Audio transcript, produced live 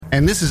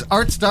And this is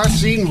Art Star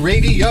Scene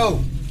Radio.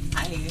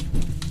 Hi.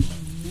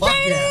 Fuck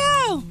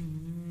yeah.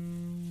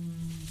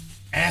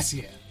 Ass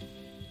yeah.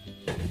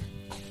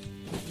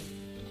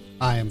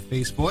 I am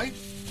Faceboy.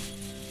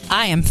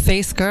 I am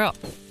Face Girl.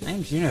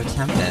 I'm Juno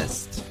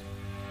Tempest.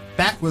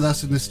 Back with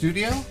us in the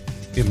studio,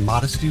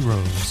 Immodesty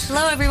Rose.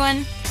 Hello,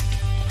 everyone.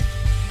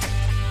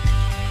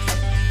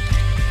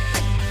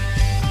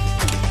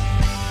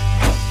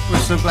 We're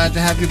so glad to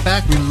have you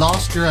back. We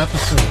lost your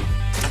episode.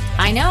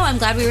 I know. I'm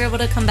glad we were able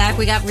to come back.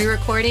 We got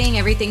re-recording.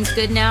 Everything's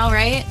good now,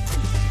 right?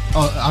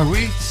 Oh, are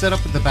we set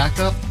up with the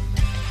backup?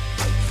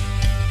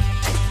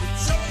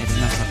 I do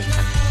not have a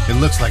check. It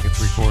looks like it's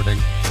recording.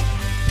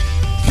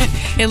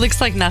 It looks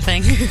like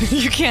nothing.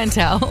 You can't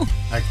tell.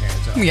 I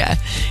can't tell. Yeah.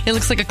 It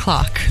looks like a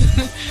clock.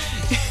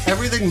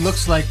 Everything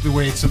looks like the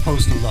way it's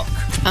supposed to look.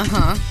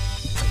 Uh-huh.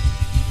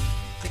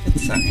 It's a good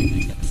sign,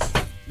 I guess.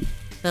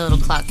 The little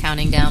clock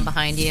counting down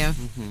behind you.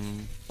 Mm-hmm.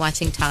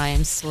 Watching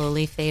time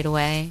slowly fade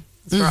away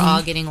as we're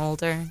all getting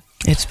older.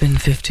 It's been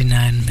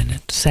 59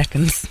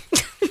 seconds.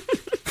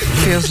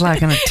 Feels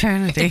like an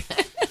eternity.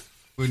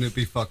 Wouldn't it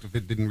be fucked if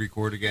it didn't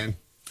record again?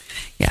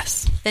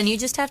 Yes. Then you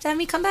just have to have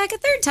me come back a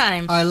third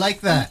time. I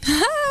like that.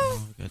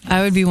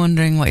 I would be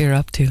wondering what you're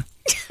up to.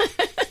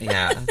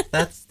 Yeah,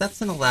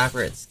 that's an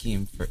elaborate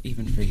scheme for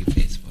even for you,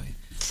 Faceboy.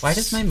 Why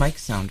does my mic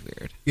sound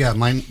weird? Yeah,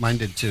 mine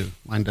did too.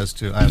 Mine does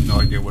too. I have no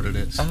idea what it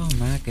is. Oh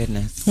my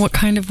goodness. What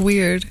kind of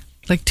weird?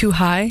 Like too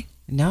high?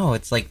 No,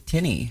 it's like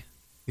tinny.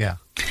 Yeah.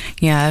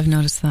 Yeah, I've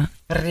noticed that.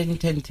 Tin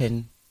tin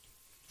tin.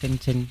 Tin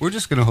tin. We're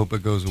just going to hope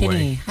it goes away.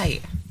 Tinny. Hi.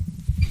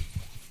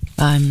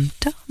 I'm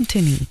Tom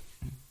Tinney.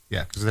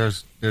 Yeah,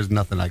 because there's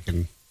nothing I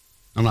can...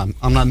 I'm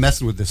not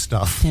messing with this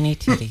stuff. Tinny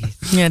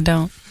titties. Yeah,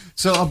 don't.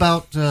 So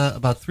about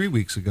 3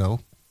 weeks ago,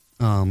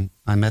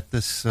 I met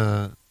this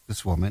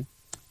woman,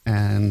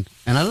 and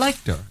I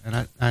liked her.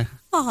 And I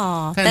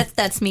Aw, Kind of-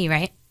 that's me,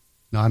 right?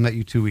 no, I met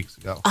you 2 weeks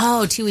ago.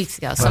 Oh, 2 weeks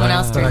ago. Someone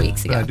else 3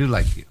 weeks But I ago. do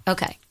like you.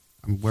 Okay.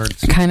 I'm wearing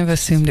I kind of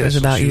assumed it was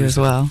special about you shoes. as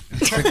well.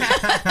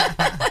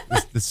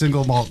 the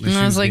single malt. And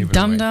I was like,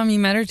 dum dum, you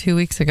met her 2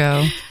 weeks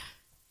ago.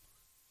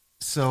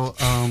 So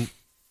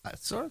I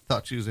sort of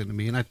thought she was into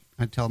me, and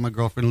I tell my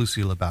girlfriend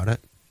Lucille about it,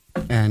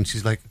 and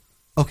she's like,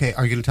 okay,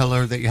 are you going to tell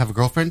her that you have a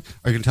girlfriend?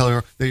 Are you going to tell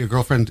her that your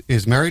girlfriend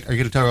is married? Are you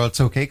going to tell her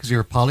it's okay because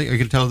you're a poly? Are you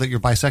going to tell her that you're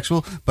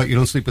bisexual, but you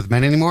don't sleep with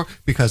men anymore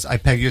because I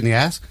peg you in the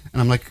ass?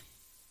 And I'm like,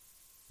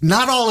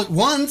 not all at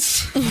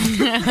once.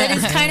 That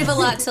is kind of a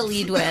lot to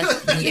lead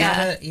with.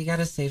 Yeah. You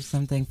gotta save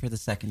something for the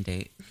second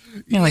date.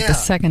 Yeah, like the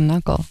second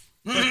knuckle.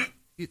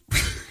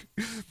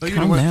 But you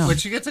Calm know, down. when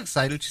she gets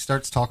excited, she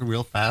starts talking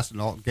real fast,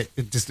 and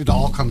it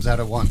all comes out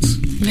at once.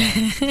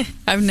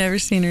 I've never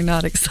seen her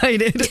not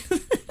excited.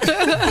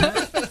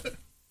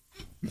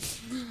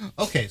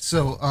 Okay,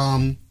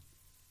 so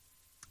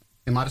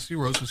Immodesty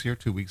Rose was here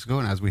 2 weeks ago,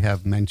 and as we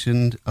have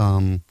mentioned,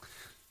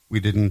 we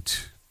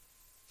didn't.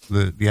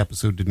 The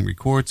episode didn't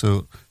record,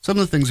 so some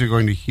of the things you're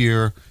going to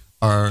hear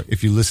are,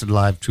 if you listened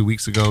live 2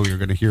 weeks ago, you're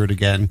going to hear it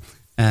again,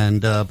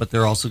 and but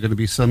there are also going to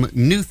be some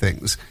new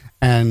things.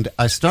 And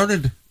I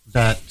started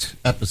that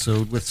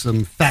episode with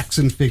some facts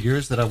and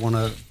figures that I want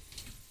to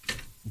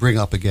bring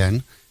up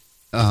again.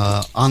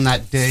 On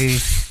that day,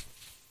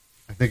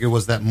 I think it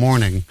was that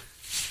morning,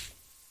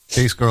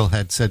 Face Girl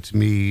had said to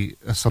me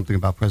something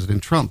about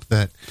President Trump,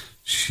 that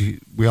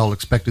we all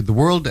expected the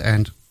world,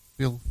 and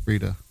feel free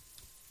to...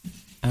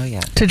 Oh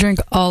yeah. To drink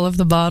all of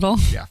the bottle?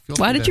 Yeah.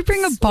 Why did you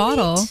bring a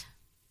bottle?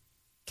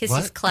 Because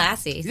What? he's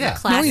classy. He's Yeah. a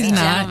classy No, he's not.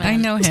 gentleman. I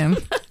know him.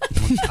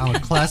 I'm a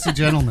classy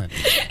gentleman.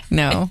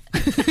 No.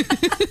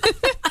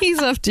 He's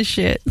up to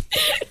shit.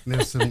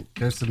 There's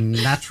some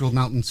natural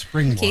mountain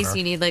spring In water. case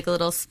you need like a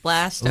little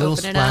splash a to little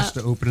open it splash up.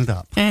 to open it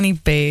up. And he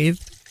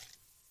bathed.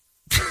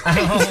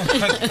 Oh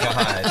my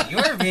god. You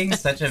are being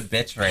such a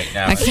bitch right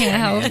now. I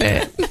can't help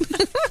it.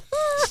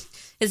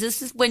 Is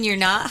this when you're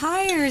not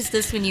high, or is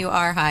this when you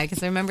are high?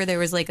 Because I remember there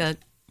was like a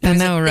I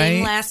know,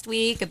 thing right? last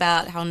week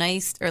about how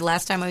nice, or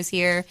last time I was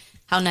here,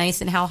 how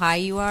nice and how high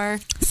you are.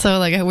 So,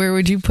 like, where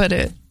would you put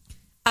it?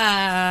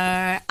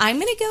 I'm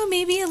gonna go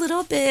maybe a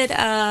little bit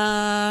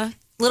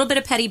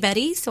of Petty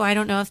Betty. So I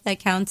don't know if that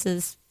counts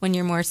as when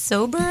you're more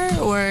sober,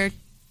 or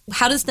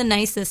how does the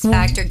nicest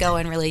factor go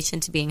in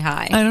relation to being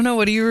high? I don't know.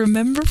 What do you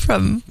remember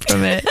from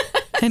it?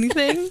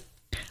 Anything?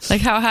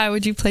 Like, how high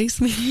would you place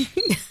me?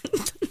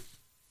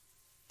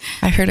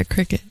 I heard a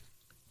cricket.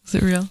 Is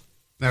it real?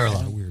 There are a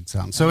lot of weird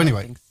sounds. So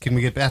anyway, think so. can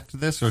we get back to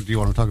this, or do you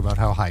want to talk about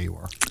how high you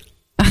are?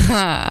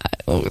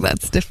 Oh,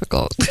 that's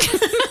difficult.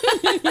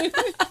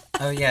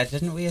 Oh yeah,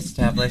 didn't we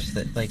establish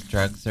that like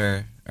drugs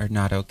are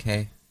not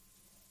okay?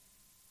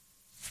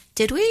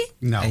 Did we?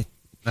 No.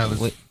 That was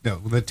Wait. no.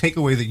 The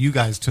takeaway that you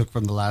guys took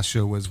from the last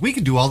show was we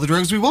can do all the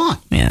drugs we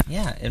want. Yeah.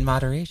 Yeah, in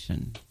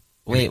moderation.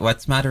 Wait,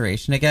 what's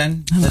moderation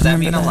again? I Does that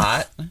remember mean a that.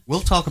 lot? We'll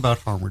talk about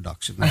harm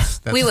reduction. That's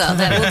We will.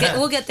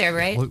 We'll get there,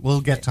 right?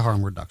 We'll get to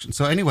harm reduction.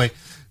 So anyway,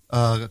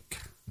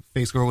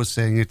 Face Girl was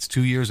saying it's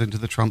 2 years into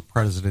the Trump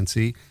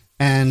presidency,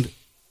 and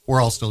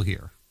we're all still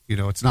here. You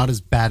know, it's not as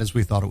bad as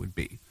we thought it would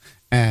be.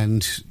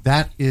 And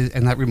that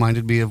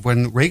reminded me of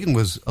when Reagan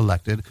was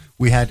elected.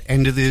 We had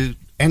end of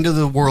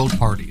the world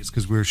parties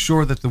because we were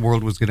sure that the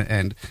world was going to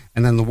end,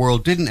 and then the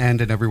world didn't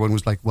end, and everyone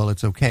was like, "Well,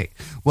 it's okay."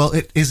 Well,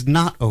 it is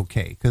not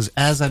okay because,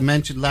 as I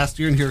mentioned last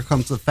year, and here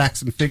comes the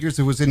facts and figures.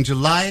 It was in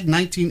July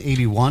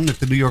 1981 that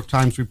the New York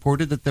Times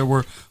reported that there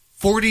were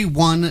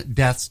 41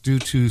 deaths due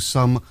to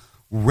some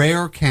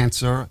rare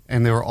cancer,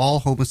 and they were all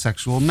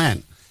homosexual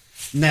men.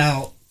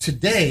 Now,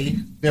 today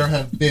there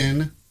have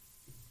been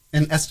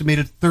an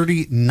estimated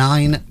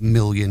 39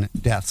 million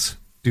deaths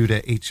due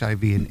to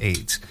HIV and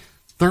AIDS.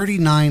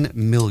 39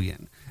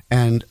 million.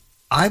 And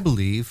I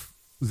believe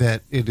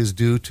that it is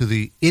due to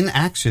the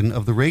inaction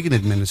of the Reagan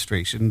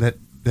administration that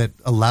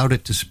allowed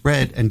it to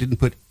spread and didn't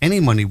put any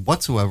money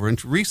whatsoever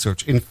into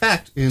research. In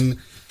fact,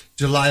 in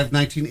July of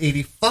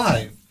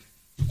 1985,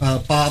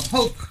 Bob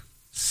Hope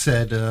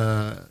said,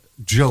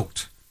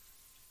 joked,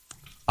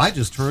 "I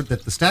just heard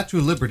that the Statue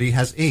of Liberty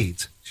has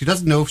AIDS. She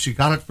doesn't know if she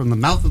got it from the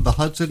mouth of the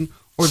Hudson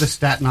or the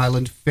Staten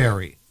Island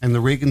Ferry." And the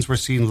Reagans were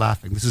seen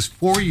laughing. This is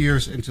 4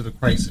 years into the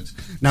crisis.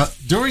 Now,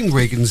 during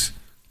Reagan's...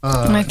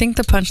 and I think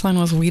the punchline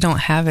was, "We don't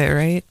have it,"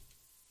 right?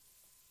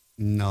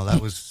 No,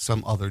 that was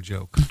some other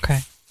joke.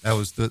 Okay.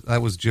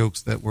 That was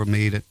jokes that were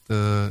made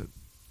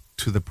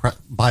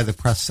by the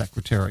press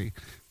secretary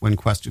when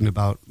questioned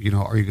about,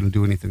 are you going to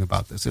do anything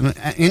about this? And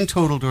in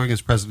total, during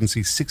his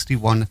presidency,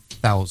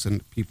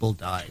 61,000 people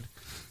died.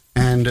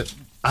 And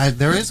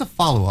there is a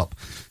follow-up.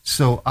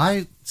 So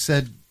I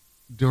said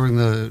during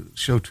the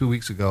show 2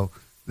 weeks ago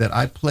that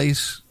I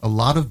place a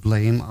lot of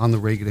blame on the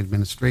Reagan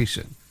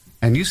administration.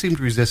 And you seemed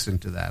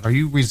resistant to that. Are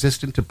you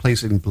resistant to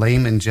placing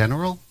blame in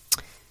general?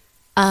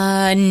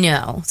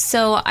 No.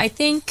 So I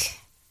think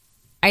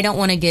I don't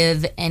want to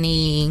give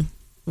any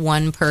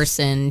one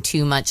person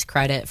too much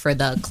credit for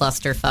the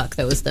clusterfuck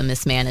that was the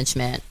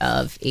mismanagement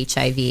of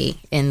HIV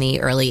in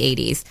the early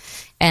 80s.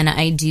 And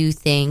I do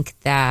think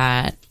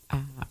that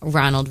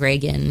Ronald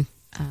Reagan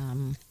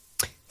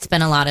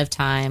spent a lot of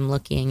time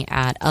looking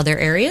at other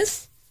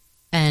areas.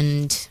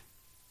 And,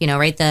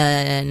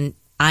 the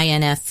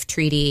INF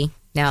treaty,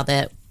 now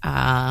that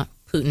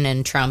Putin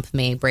and Trump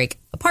may break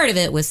a part of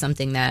it, was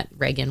something that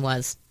Reagan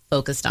was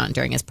focused on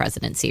during his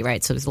presidency,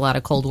 right? So there's a lot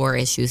of Cold War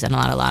issues and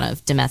a lot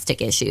of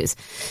domestic issues.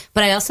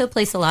 But I also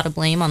place a lot of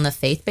blame on the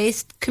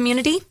faith-based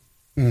community.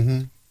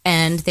 Mm-hmm.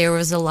 And there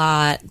was a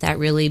lot that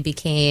really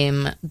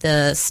became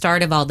the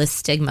start of all this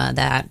stigma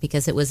that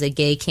because it was a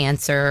gay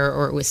cancer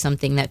or it was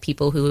something that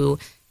people who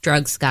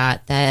drugs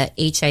got, that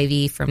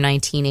HIV from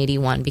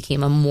 1981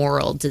 became a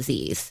moral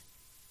disease.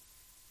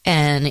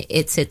 And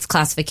it's its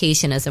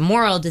classification as a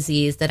moral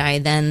disease that I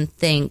then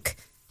think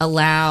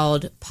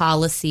allowed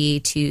policy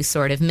to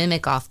sort of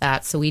mimic off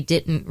that. So we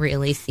didn't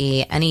really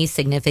see any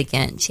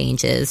significant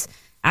changes,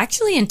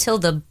 actually, until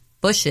the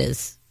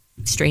Bushes,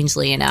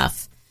 strangely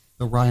enough.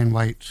 The Ryan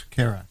White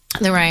Care Act.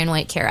 The Ryan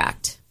White Care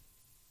Act.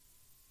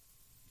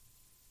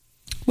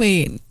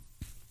 Wait,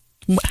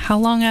 how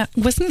long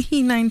wasn't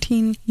he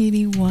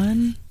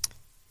 1981?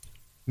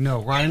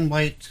 No, Ryan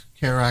White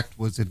Care Act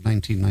was in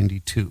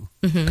 1992.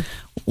 Mm-hmm.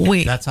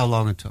 Wait. That's how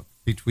long it took.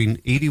 Between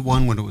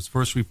 81, when it was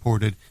first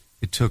reported,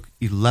 it took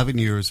 11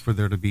 years for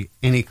there to be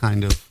any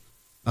kind of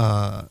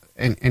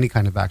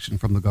action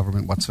from the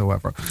government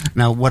whatsoever.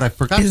 Now, what I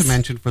forgot to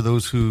mention for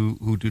those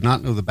who do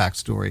not know the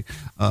backstory,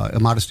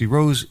 Immodesty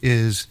Rose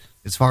is,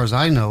 as far as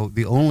I know,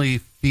 the only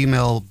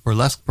female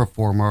burlesque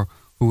performer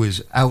who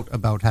is out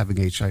about having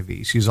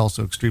HIV. She's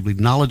also extremely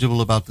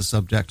knowledgeable about the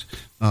subject,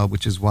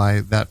 which is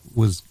why that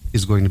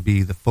is going to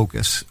be the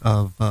focus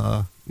of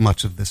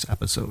much of this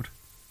episode.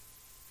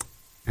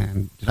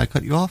 And did I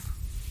cut you off?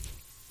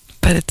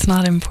 But it's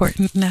not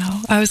important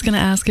now. I was going to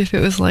ask if it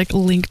was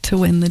linked to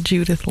when the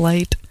Judith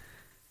Light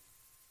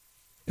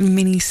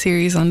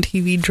mini-series on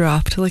TV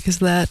dropped. Is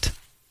that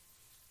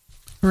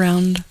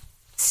around?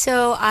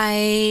 So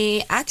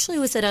I actually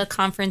was at a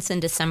conference in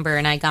December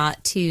and I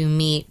got to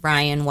meet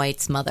Ryan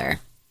White's mother,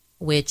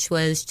 which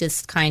was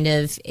just kind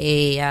of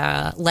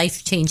a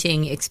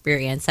life-changing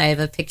experience. I have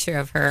a picture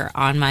of her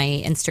on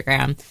my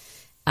Instagram.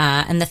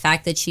 And the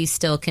fact that she's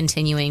still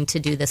continuing to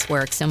do this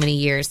work so many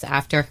years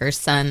after her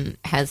son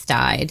has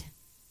died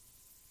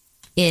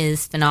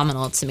is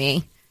phenomenal to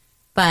me.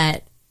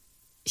 But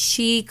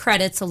she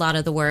credits a lot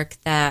of the work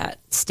that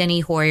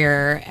Steny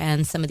Hoyer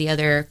and some of the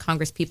other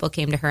Congress people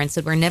came to her and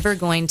said, we're never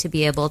going to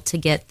be able to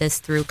get this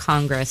through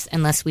Congress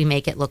unless we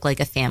make it look like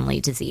a family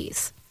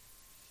disease.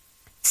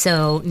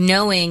 So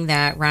knowing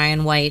that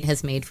Ryan White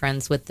has made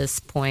friends with this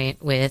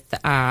point with,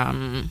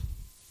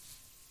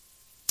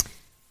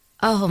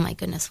 oh my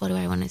goodness, what do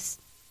I want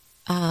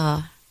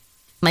to,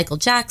 Michael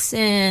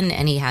Jackson,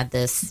 and he had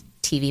this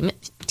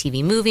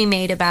TV movie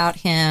made about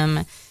him,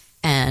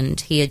 and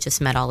he had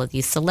just met all of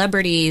these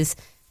celebrities,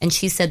 and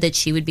she said that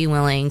she would be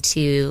willing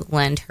to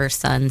lend her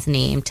son's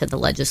name to the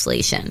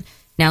legislation.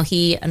 Now,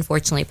 he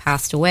unfortunately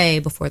passed away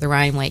before the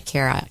Ryan White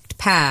Care Act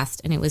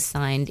passed, and it was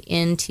signed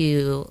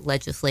into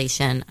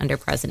legislation under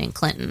President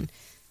Clinton.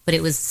 But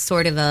it was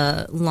sort of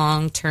a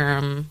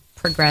long-term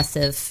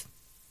progressive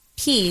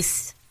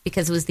piece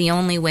because it was the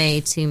only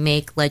way to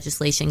make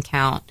legislation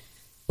count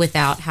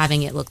without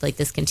having it look like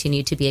this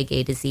continued to be a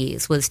gay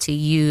disease, was to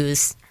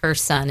use her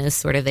son as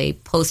sort of a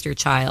poster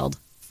child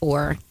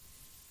for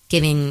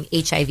giving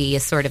HIV a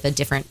sort of a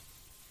different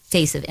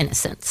face of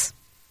innocence.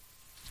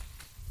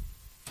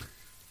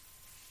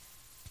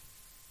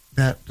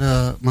 That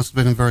must have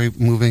been a very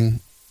moving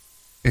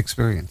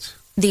experience.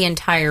 The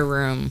entire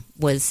room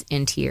was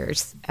in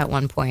tears at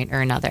one point or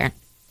another.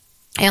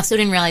 I also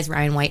didn't realize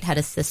Ryan White had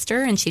a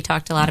sister, and she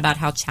talked a lot about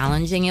how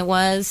challenging it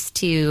was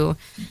to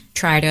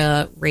try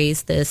to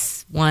raise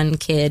this one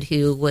kid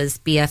who was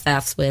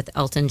BFFs with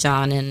Elton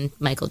John and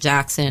Michael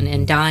Jackson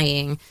and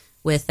dying,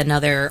 with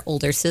another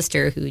older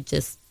sister who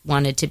just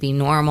wanted to be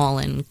normal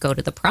and go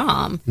to the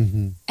prom.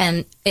 Mm-hmm.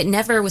 And it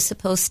never was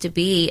supposed to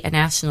be a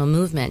national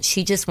movement.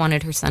 She just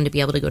wanted her son to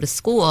be able to go to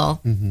school.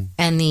 Mm-hmm.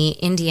 And the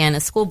Indiana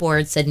school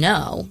board said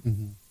no.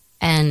 Mm-hmm.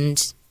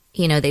 And,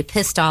 you know, they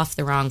pissed off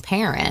the wrong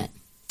parent.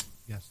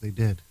 Yes, they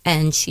did.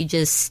 And she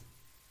just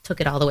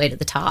took it all the way to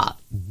the top.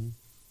 Mm-hmm.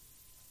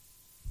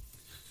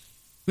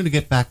 I'm going to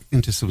get back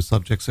into some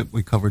subjects that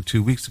we covered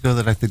 2 weeks ago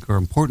that I think are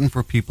important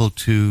for people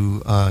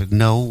to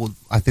know.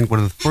 I think one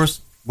of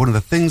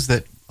the things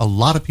that a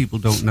lot of people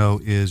don't know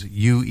is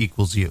U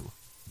equals U.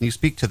 Can you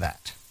speak to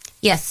that?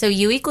 Yes, so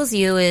U equals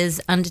U is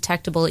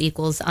undetectable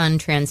equals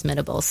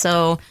untransmittable.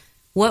 So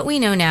what we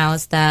know now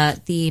is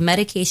that the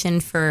medication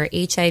for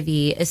HIV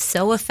is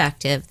so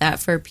effective that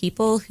for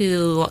people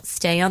who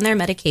stay on their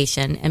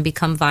medication and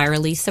become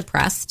virally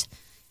suppressed,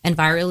 and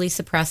virally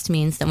suppressed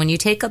means that when you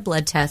take a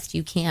blood test,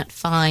 you can't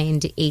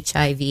find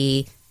HIV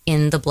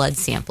in the blood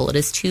sample. It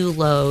is too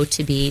low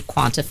to be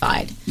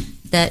quantified.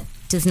 That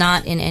does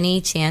not in any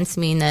chance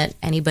mean that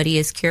anybody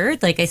is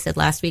cured. Like I said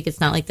last week, it's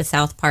not like the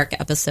South Park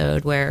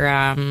episode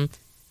where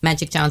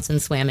Magic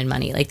Johnson swam in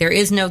money. Like, there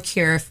is no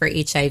cure for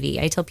HIV.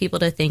 I tell people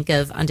to think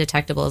of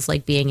undetectable as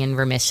like being in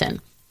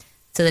remission.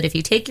 So that if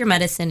you take your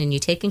medicine and you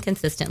take it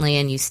consistently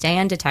and you stay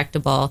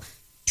undetectable,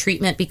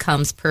 treatment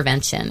becomes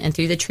prevention. And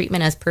through the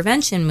treatment as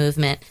prevention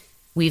movement,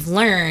 we've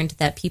learned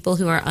that people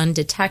who are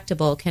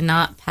undetectable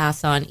cannot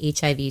pass on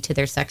HIV to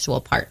their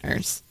sexual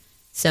partners.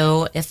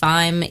 So if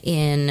I'm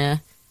in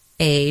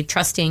a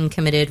trusting,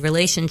 committed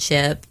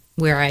relationship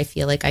where I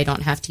feel like I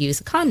don't have to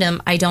use a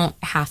condom, I don't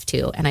have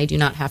to, and I do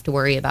not have to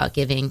worry about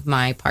giving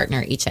my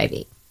partner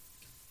HIV.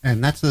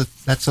 And that's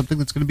something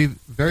that's going to be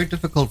very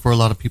difficult for a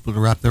lot of people to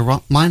wrap their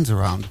minds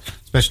around,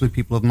 especially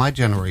people of my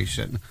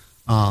generation.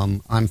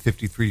 I'm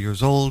 53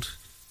 years old,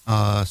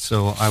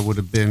 so I would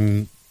have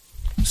been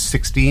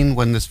 16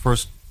 when this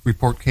first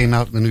report came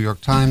out in the New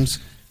York Times,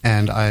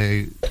 and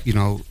I, you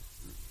know,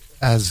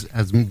 as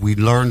we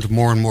learned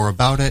more and more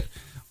about it,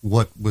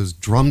 what was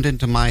drummed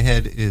into my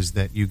head is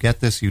that you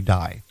get this, you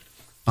die.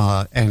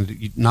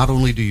 And not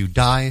only do you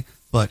die,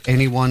 but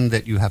anyone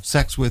that you have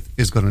sex with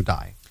is going to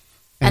die.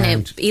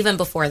 And even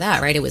before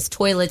that, right, it was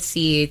toilet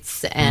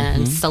seats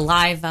and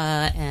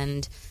saliva,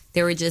 and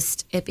there were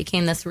it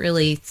became this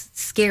really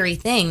scary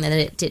thing that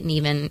it didn't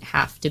even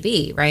have to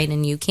be, right?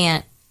 And you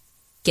can't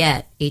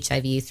get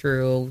HIV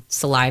through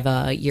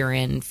saliva,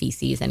 urine,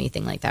 feces,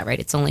 anything like that, right?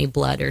 It's only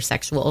blood or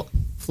sexual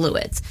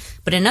fluids.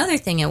 But another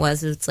thing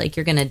it's like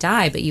you're going to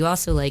die, but you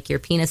also, like, your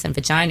penis and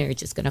vagina are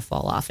just going to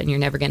fall off and you're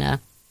never going to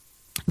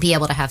be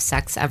able to have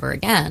sex ever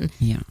again.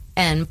 Yeah.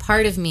 And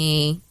part of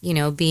me, you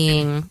know,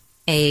 being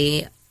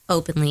a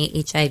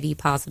openly HIV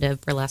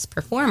positive burlesque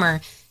performer,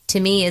 to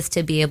me is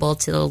to be able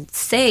to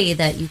say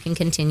that you can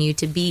continue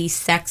to be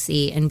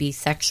sexy and be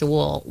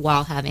sexual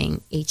while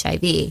having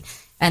HIV.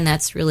 And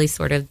that's really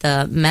sort of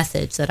the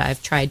message that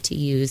I've tried to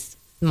use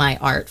my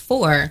art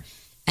for.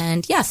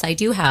 And yes, I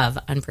do have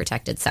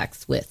unprotected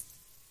sex with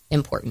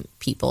important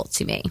people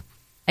to me.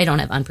 I don't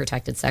have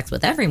unprotected sex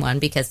with everyone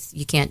because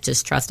you can't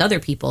just trust other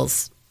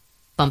people's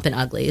bumping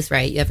uglies,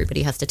 right?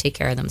 Everybody has to take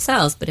care of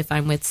themselves. But if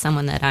I'm with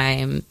someone that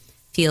I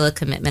feel a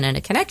commitment and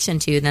a connection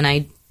to, then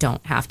I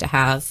don't have to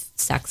have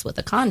sex with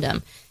a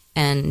condom.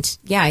 And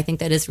yeah, I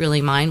think that is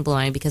really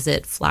mind-blowing because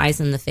it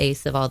flies in the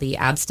face of all the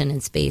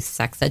abstinence-based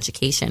sex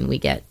education we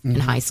get in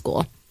high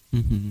school.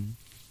 Mm-hmm.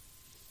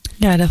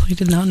 Yeah, I definitely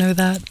did not know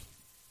that.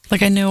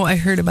 Like, I know I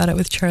heard about it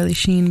with Charlie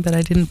Sheen, but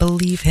I didn't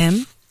believe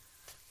him.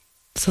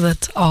 So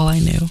that's all I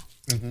knew.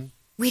 Mm-hmm.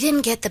 We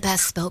didn't get the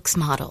best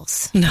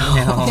spokesmodels.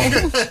 No.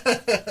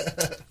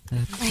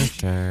 That's for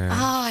sure.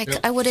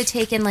 I would have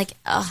taken, like,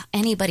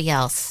 anybody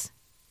else.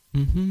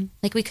 Mm-hmm.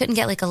 Like, we couldn't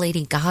get, like, a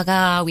Lady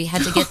Gaga. We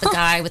had to get the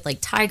guy with, like,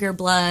 tiger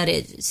blood.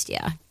 It just,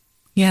 yeah.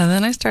 Yeah,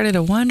 then I started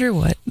to wonder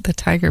what the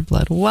tiger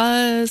blood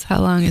was.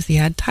 How long has he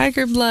had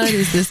tiger blood?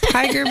 Is this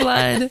tiger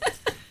blood?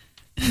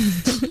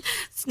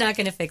 It's not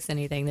going to fix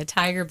anything. The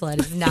tiger blood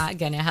is not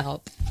going to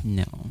help.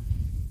 No.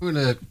 We're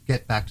going to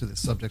get back to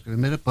this subject in a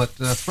minute, but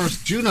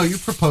first, Juno, you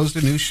proposed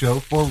a new show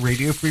for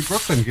Radio Free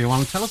Brooklyn. Do you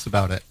want to tell us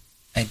about it?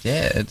 I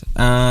did.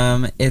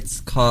 It's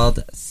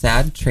called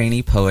Sad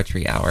Trainee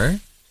Poetry Hour.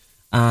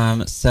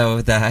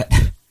 So that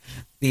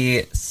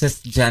the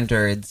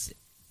cisgendereds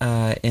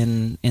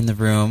in the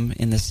room,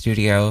 in the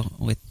studio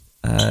with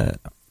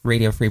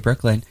Radio Free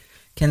Brooklyn,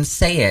 can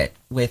say it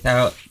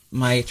without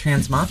my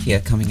trans mafia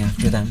coming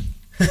after them.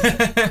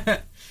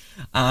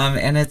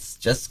 And it's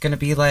just going to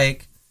be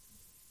like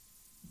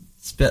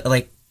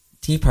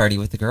tea party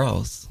with the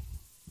girls,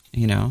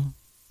 you know?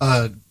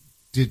 And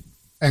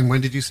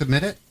when did you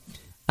submit it?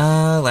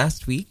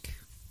 Last week.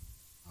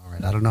 All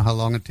right. I don't know how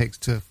long it takes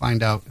to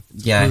find out. If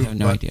it's Yeah, I approved, have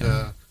no but,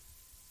 idea.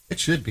 It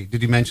should be.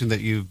 Did you mention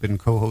that you've been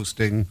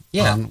co-hosting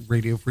on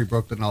Radio Free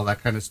Brooklyn and all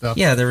that kind of stuff?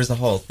 Yeah, there was a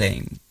whole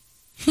thing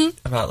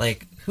about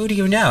like, who do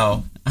you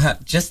know?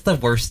 Just the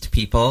worst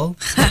people.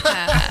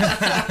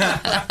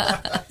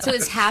 So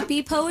is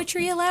happy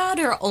poetry allowed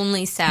or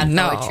only sad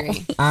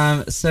poetry?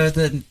 So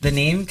the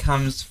name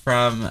comes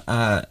from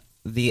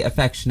the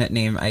affectionate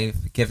name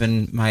I've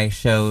given my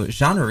show,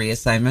 Genre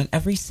Reassignment,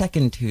 every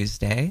second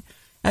Tuesday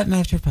at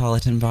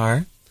Metropolitan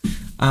Bar.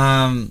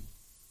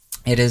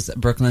 It is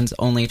Brooklyn's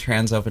only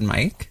trans open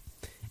mic.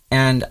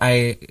 And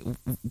I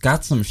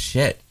got some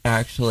shit,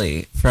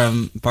 actually,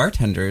 from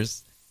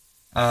bartenders.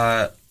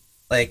 You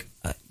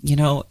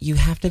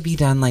have to be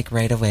done, like,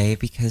 right away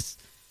because,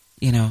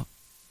 you know,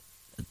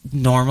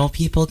 normal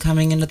people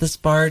coming into this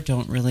bar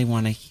don't really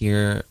want to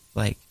hear,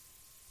 like,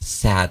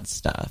 sad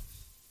stuff.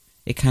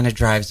 It kind of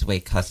drives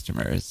away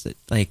customers. It,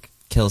 like,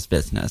 kills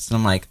business. And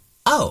I'm like,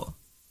 oh,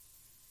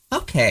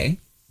 okay.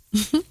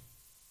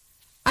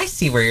 I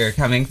see where you're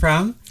coming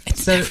from.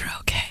 It's never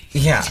okay.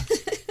 Yeah.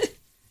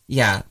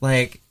 Yeah,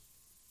 like,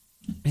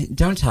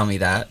 don't tell me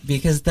that,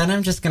 because then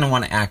I'm just going to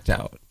want to act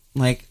out.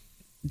 Like,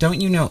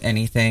 don't you know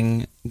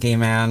anything, gay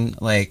man?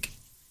 Like,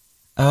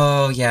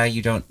 oh, yeah,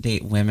 you don't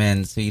date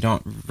women, so you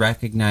don't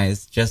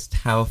recognize just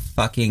how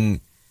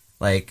fucking,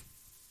 like,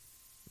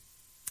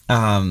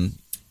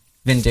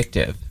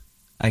 vindictive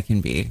I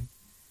can be.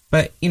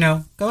 But, you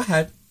know, go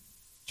ahead.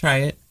 Try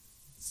it.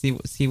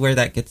 See where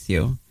that gets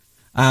you.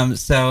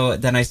 So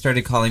then I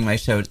started calling my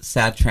show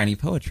Sad Tranny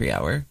Poetry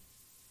Hour.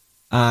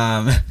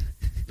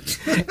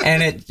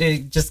 And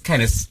it just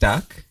kind of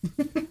stuck.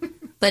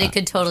 But it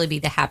could totally be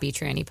the happy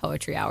tranny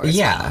poetry hour as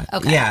Yeah.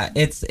 well. Okay. Yeah.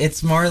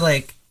 It's more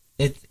like,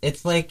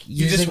 it's like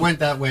You just went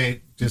that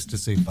way just to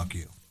say fuck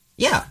you.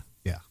 Yeah.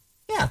 Yeah.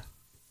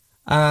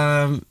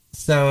 Yeah.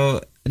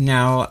 So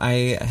now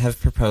I have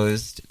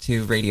proposed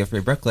to Radio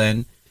Free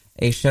Brooklyn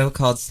a show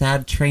called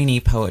Sad Trainee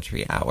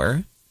Poetry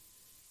Hour.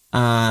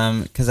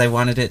 Because I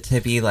wanted it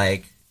to be,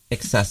 like,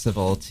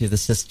 accessible to the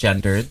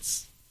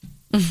cisgendereds.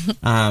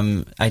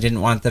 I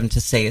didn't want them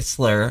to say a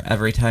slur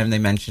every time they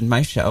mentioned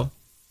my show.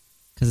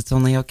 Because it's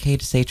only okay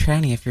to say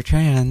tranny if you're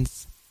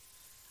trans.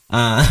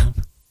 Yeah.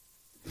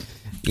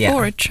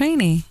 Or a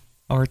trainee.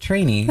 Or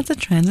trainee. That's a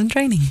trans and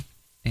trainee.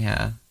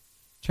 Yeah.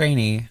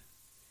 Trainee.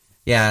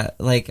 Yeah,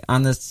 like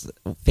on this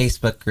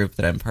Facebook group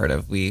that I'm part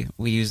of, we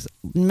use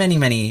many,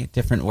 many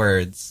different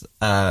words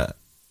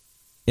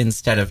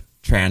instead of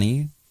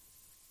tranny.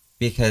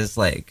 Because,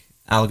 like,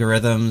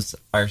 algorithms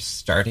are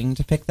starting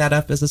to pick that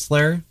up as a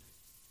slur.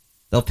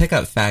 They'll pick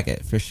up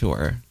faggot for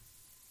sure.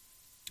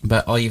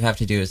 But all you have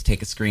to do is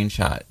take a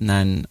screenshot and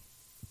then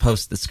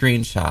post the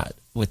screenshot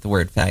with the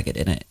word faggot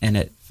in it, and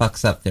it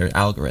fucks up their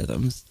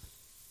algorithms.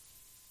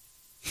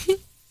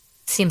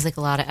 Seems like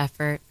a lot of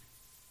effort.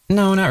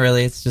 No, not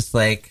really. It's just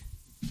like,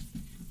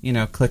 you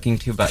know, clicking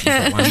two buttons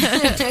at once.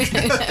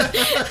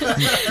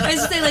 I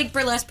just say, like,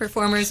 burlesque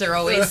performers are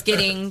always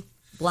getting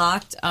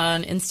blocked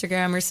on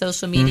Instagram or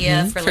social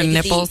media for like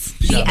nipples.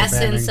 the Shadow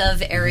essence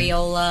banning. of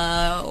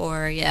areola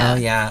or Oh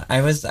yeah,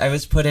 I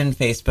was put in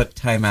Facebook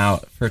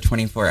timeout for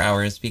 24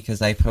 hours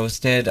because I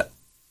posted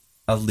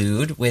a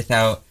lewd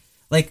without,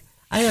 like,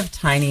 I have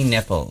tiny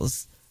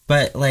nipples,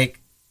 but like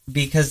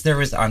because there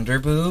was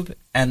underboob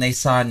and they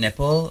saw a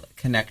nipple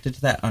connected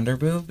to that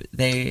underboob,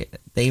 they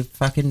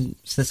fucking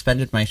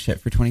suspended my shit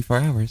for 24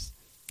 hours.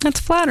 That's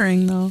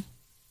flattering, though.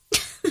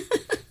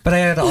 But I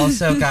had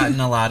also gotten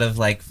a lot of,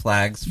 like,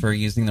 flags for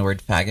using the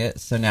word faggot,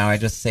 so now I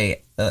just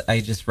say,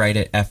 I just write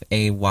it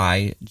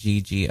Fayggot.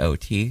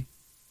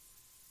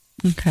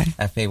 Okay.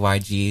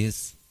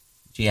 Fayg's.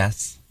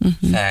 GS.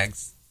 Mm-hmm.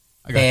 Fags.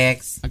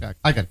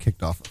 I got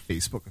kicked off of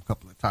Facebook a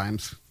couple of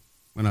times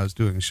when I was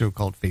doing a show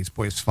called Face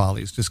Boys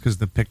Follies just because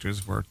the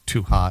pictures were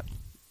too hot.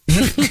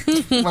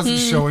 Wasn't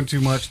showing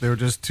too much. They were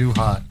just too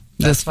hot.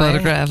 This why I-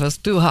 photograph is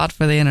too hot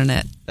for the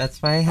internet.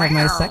 That's why I have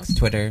my sex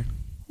Twitter.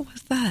 What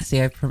was that?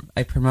 See, I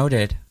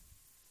promoted.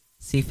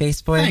 See,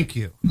 Faceboy? Thank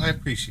you. I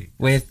appreciate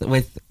it.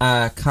 With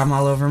cum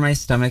all over my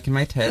stomach and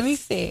my tits. Let me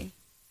see.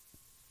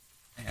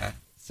 Yeah.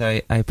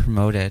 So I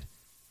promoted.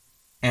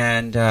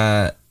 And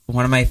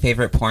one of my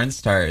favorite porn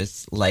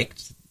stars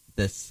liked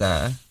this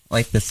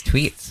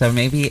tweet. So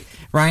maybe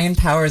Ryan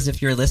Powers,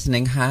 if you're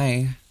listening,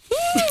 hi.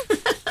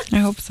 I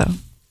hope so.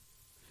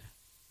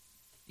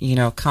 You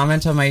know,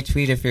 comment on my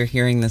tweet if you're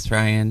hearing this,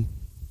 Ryan.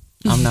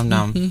 Nom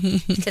nom.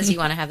 because you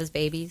want to have his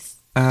babies.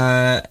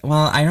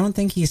 Well, I don't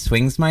think he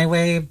swings my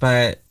way,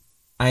 but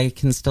I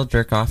can still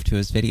jerk off to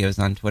his videos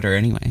on Twitter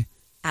anyway.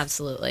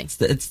 Absolutely.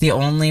 It's the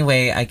only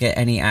way I get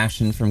any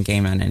action from gay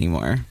men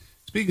anymore.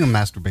 Speaking of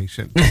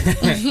masturbation,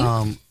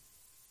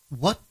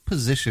 what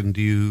position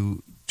do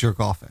you jerk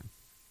off in?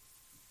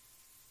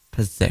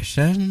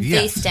 Position?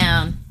 Yes. Face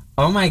down.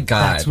 Oh my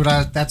god.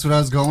 That's what I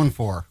was going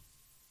for.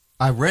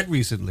 I read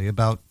recently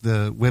about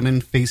the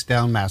women face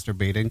down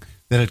masturbating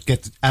that it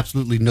gets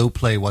absolutely no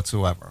play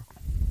whatsoever.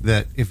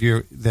 That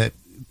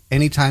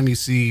anytime you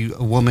see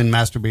a woman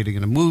masturbating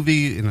in a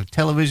movie, in a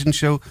television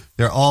show,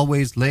 they're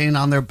always laying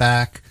on their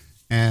back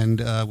and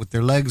with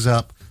their legs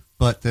up,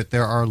 but that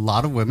there are a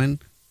lot of women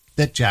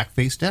that jack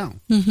face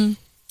down. Mm-hmm.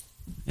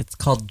 It's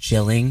called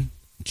jilling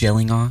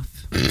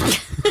off.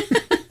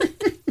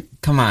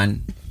 Come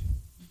on.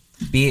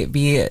 Be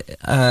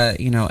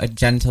a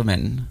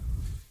gentleman.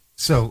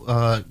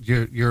 So,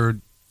 you're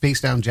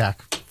face down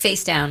jack.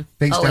 Face down.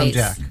 Face always.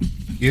 down jack.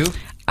 You?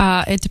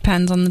 It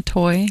depends on the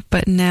toy,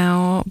 but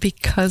now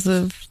because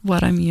of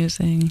what I'm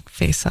using,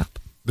 face up.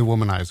 The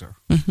womanizer.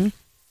 Mm-hmm.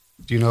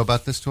 Do you know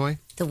about this toy?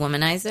 The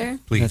womanizer.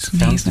 Please. That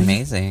sounds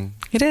amazing.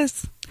 It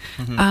is.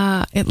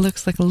 It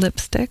looks like a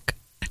lipstick,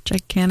 a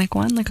gigantic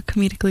one, like a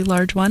comedically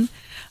large one.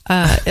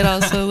 It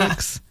also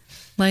looks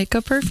like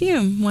a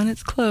perfume when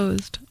it's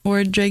closed, or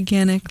a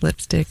gigantic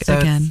lipstick So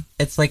again.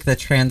 It's like the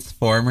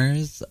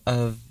Transformers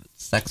of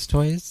sex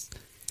toys.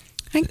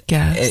 I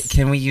guess.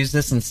 Can we use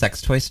this in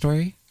Sex Toy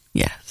Story?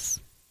 Yes,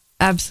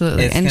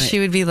 absolutely. It's And gonna- she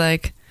would be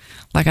like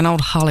an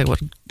old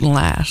Hollywood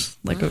lass,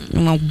 like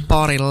an old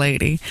body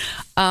lady.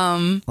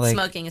 Like,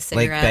 Smoking a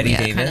cigarette. Betty with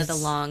kind Davis? of the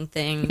long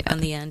thing on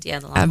the end. Yeah,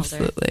 the long holder.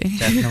 Absolutely.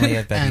 Definitely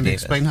a Betty And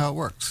Davis. explain how it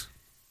works.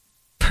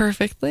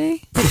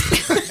 Perfectly.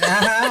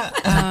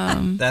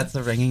 That's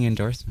a ringing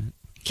endorsement.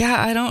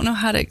 Yeah, I don't know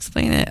how to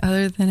explain it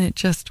other than it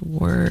just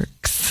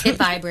works. It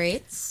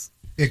vibrates.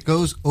 It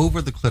goes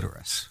over the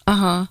clitoris.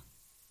 Uh-huh.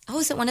 Oh,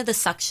 is it one of the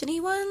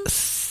suctiony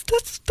ones?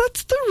 That's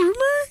the rumor,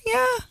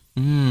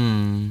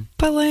 yeah.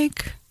 But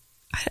like,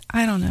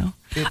 I don't know.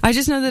 I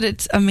just know that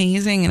it's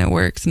amazing and it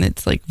works and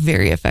it's like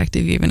very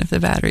effective even if the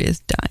battery is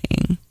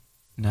dying,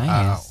 Nice.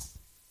 Wow.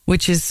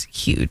 which is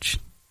huge.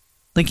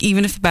 Like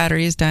even if the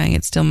battery is dying,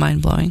 it's still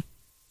mind blowing.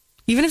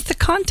 Even if the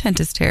content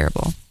is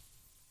terrible,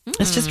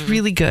 it's just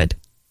really good.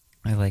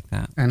 I like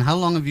that. And how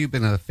long have you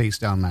been a face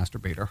down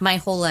masturbator? My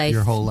whole life.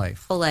 Your whole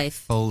life. Whole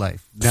life. Whole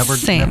life. Never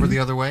Same. never the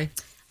other way?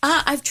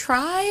 I've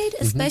tried,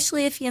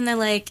 especially if you're in the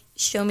like,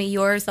 show me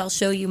yours, I'll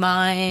show you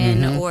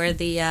mine, or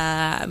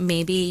the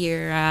maybe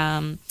your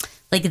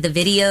like the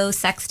video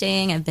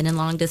sexting. I've been in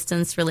long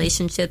distance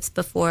relationships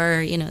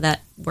before,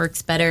 that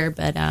works better.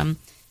 But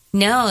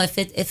no, if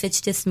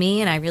it's just me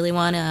and I really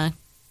want to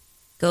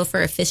go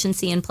for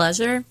efficiency and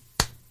pleasure,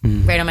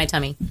 right on my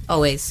tummy,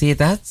 always. See,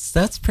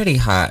 that's pretty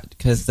hot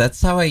because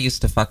that's how I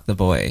used to fuck the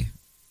boy.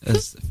 It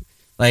was,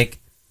 like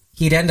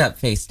he'd end up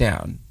face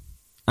down,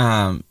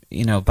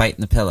 biting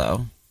the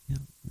pillow.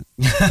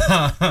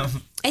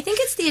 I think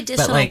it's the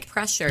additional like,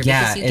 pressure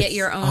yeah, because you get it's-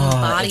 your own oh,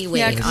 body it's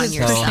weight so on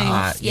yourself.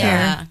 hot,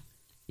 Yeah.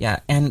 Yeah,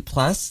 and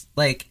plus,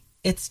 like,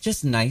 it's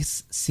just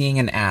nice seeing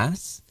an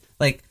ass.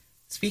 Like,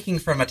 speaking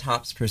from a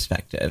top's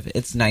perspective,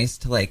 it's nice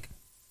to, like,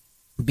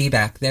 be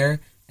back there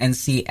and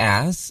see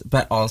ass,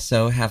 but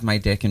also have my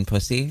dick and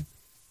pussy.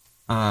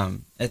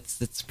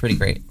 It's pretty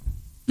great.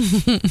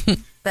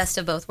 Best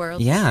of both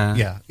worlds.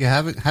 Yeah.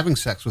 Yeah. Having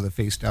sex with a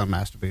face down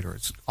masturbator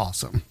is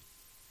awesome.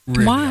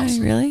 Really Why?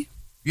 awesome. Really?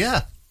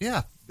 Yeah.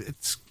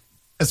 It's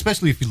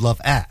especially if you love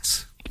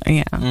ass.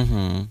 Yeah.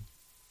 Mm-hmm.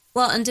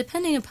 Well, and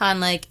depending upon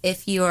like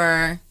if you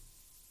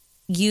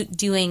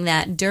doing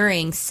that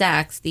during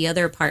sex, the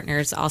other partner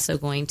is also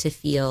going to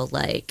feel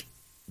like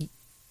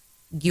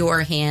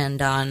your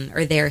hand on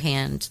or their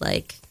hand.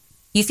 Like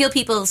you feel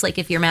people's like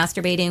if you're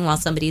masturbating while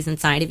somebody's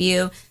inside of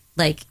you,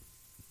 like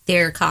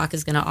their cock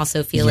is going to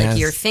also feel like Yes.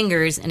 your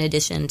fingers in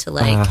addition to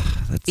like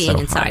That's being so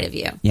inside hot. of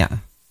you. Yeah.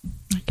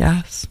 I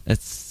guess.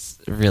 It's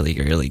really,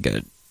 really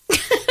good.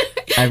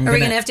 Are we going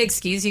to have to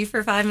excuse you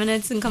for 5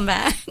 minutes and come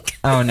back?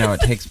 Oh, no, it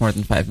takes more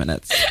than 5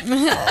 minutes.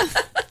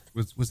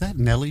 Was that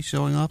Nelly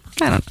showing up?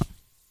 I don't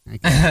know. I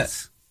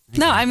guess.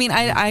 No, I mean,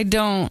 I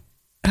don't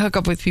hook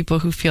up with people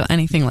who feel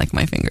anything like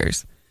my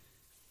fingers.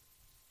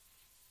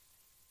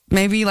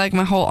 Maybe like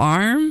my whole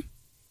arm.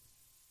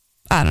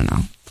 I don't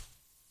know.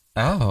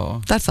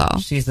 Oh. That's all.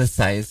 She's a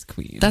size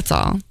queen. That's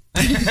all.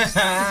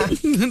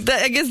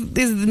 I guess,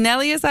 is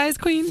Nelly a size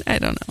queen? I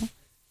don't know.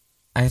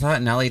 I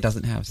thought Nelly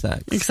doesn't have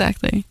sex.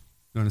 Exactly.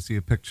 You want to see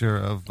a picture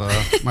of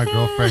my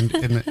girlfriend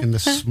in the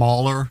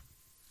smaller?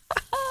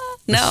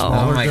 No.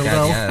 Oh my dildo?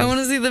 god, yes. I want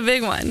to see the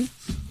big one.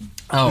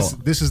 Oh,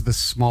 This is the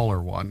smaller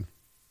one.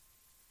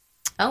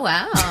 Oh,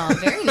 wow.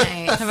 Very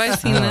nice. Have I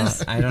seen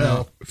this? I don't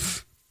know.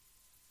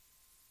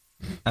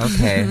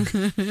 Okay.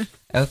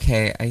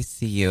 Okay, I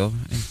see you.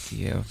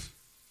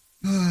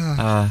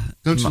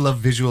 Don't you love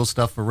visual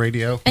stuff for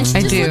radio? And she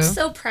I just do. looks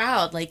so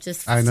proud, like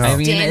just I know. I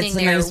mean, standing it's a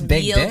there nice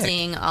big dick.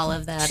 wielding all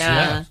of that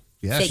Yeah.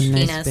 Yeah. fake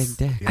Nice penis.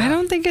 big dick. I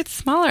don't think it's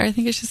smaller. I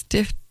think it's just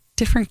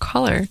different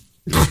color.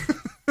 I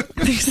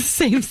think it's the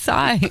same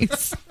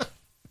size.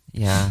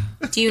 Yeah.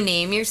 Do you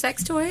name your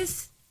sex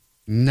toys?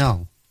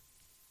 No.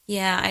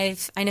 Yeah,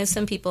 I know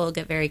some people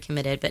get very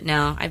committed, but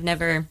no, I've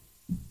never.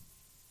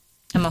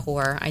 I'm a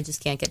whore. I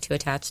just can't get too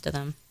attached to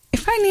them.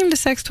 If I named a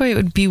sex toy, it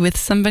would be with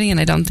somebody, and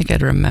I don't think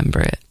I'd remember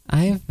it.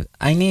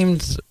 I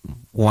named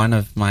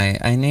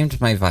I named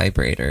my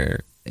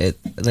vibrator, it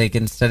like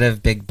instead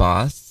of Big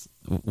Boss,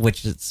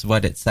 which is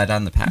what it said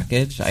on the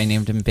package, I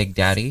named him Big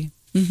Daddy.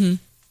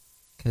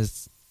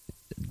 Because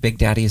Big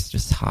Daddy is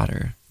just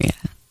hotter. Yeah.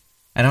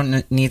 I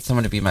don't need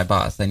someone to be my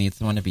boss. I need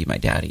someone to be my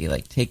daddy.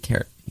 Like, take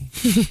care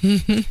of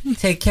me.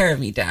 Take care of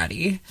me,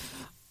 daddy.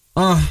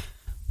 Oh.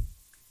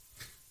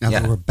 Now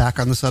that we're back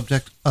on the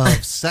subject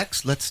of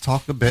sex, let's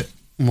talk a bit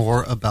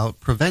more about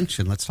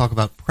prevention. Let's talk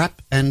about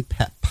PrEP and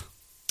PEP.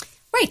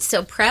 Right.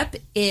 So PrEP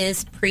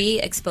is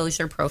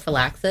pre-exposure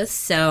prophylaxis.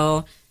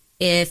 So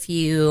if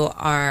you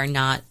are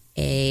not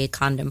a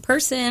condom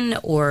person,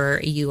 or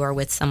you are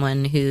with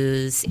someone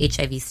whose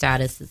HIV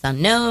status is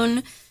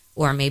unknown,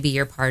 or maybe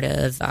you're part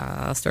of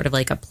sort of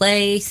like a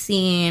play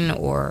scene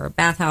or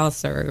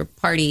bathhouse or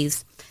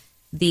parties,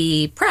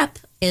 the PrEP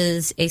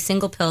is a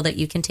single pill that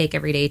you can take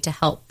every day to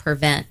help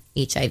prevent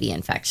HIV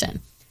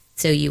infection.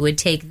 So you would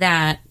take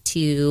that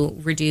to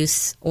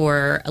reduce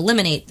or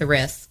eliminate the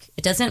risk.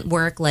 It doesn't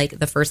work like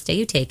the first day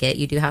you take it.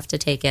 You do have to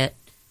take it,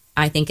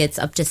 I think it's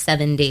up to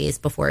 7 days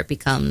before it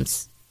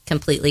becomes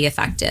completely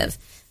effective.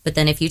 But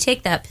then if you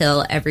take that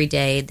pill every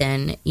day,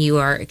 then you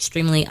are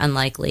extremely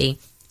unlikely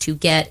to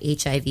get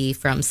HIV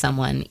from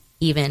someone,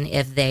 even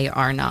if they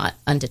are not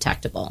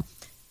undetectable.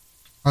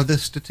 Are there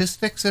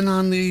statistics in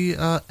on the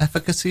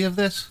efficacy of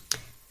this?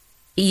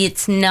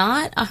 It's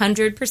not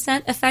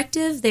 100%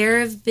 effective. There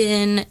have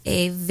been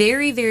a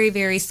very, very,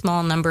 very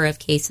small number of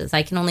cases.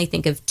 I can only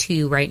think of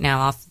 2 right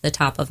now off the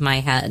top of my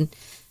head.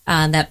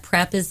 That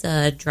PrEP is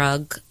a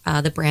drug.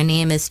 The brand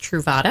name is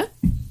Truvada.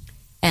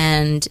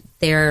 And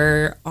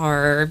there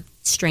are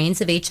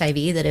strains of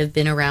HIV that have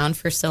been around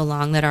for so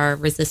long that are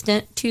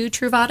resistant to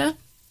Truvada.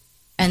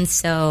 And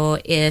so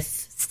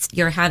if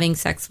you're having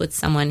sex with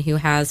someone who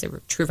has a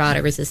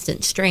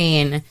Truvada-resistant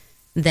strain,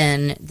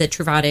 then the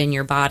Truvada in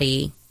your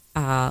body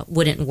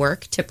wouldn't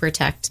work to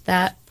protect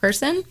that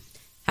person.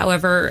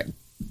 However,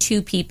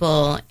 2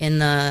 people in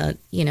the,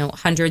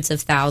 hundreds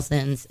of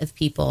thousands of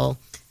people,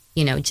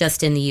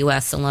 just in the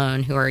U.S.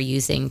 alone who are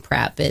using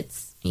PrEP,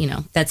 it's,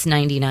 that's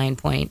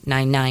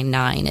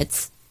 99.999.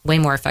 It's way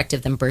more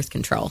effective than birth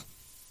control.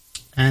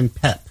 And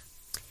PEP.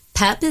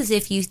 PEP is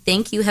if you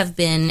think you have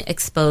been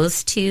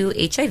exposed to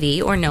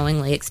HIV or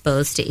knowingly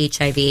exposed to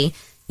HIV,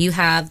 you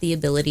have the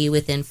ability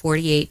within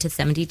 48 to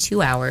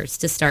 72 hours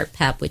to start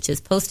PEP, which is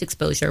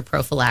post-exposure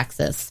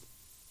prophylaxis.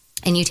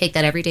 And you take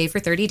that every day for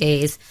 30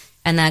 days,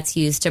 and that's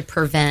used to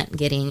prevent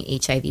getting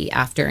HIV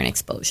after an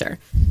exposure.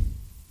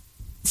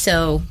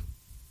 So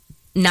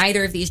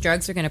neither of these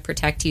drugs are going to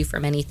protect you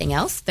from anything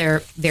else. They're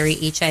very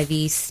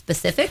HIV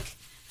specific.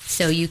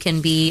 So you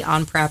can be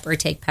on PrEP or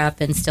take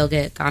PEP and still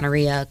get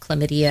gonorrhea,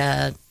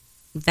 chlamydia,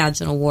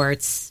 vaginal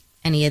warts,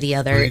 any of the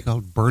other. What are you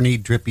called?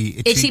 Burny, drippy,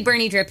 itchy? Itchy,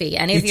 burny, drippy.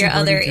 Any of your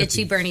other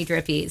itchy, burny,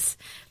 drippies.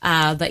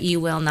 But you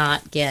will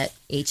not get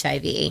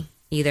HIV,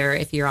 either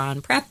if you're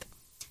on PrEP,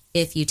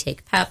 if you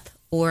take PEP,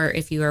 or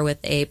if you are with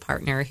a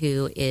partner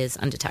who is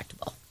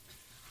undetectable.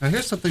 Now,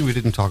 here's something we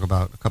didn't talk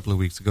about a couple of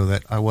weeks ago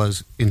that I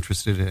was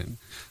interested in.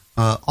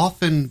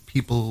 Often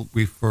people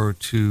refer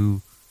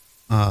to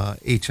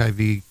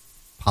HIV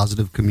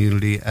positive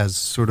community as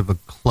sort of a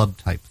club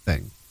type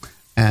thing.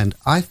 And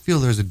I feel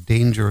there's a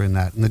danger in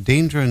that. And the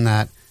danger in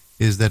that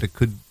is that it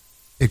could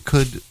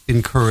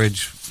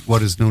encourage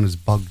what is known as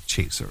bug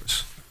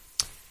chasers.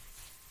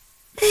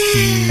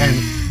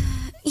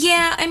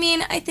 Yeah, I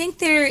mean, I think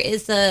there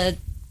is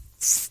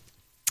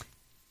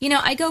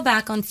I go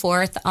back and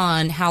forth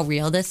on how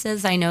real this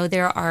is. I know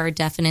there are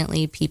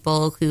definitely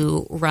people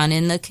who run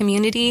in the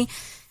community.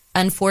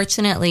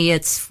 Unfortunately,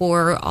 it's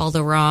for all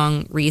the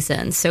wrong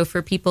reasons. So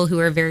for people who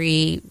are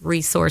very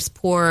resource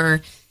poor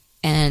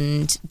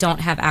and don't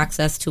have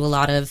access to a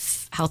lot of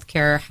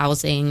healthcare,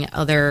 housing,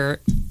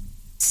 other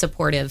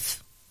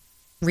supportive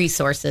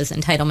resources,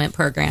 entitlement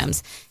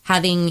programs,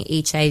 having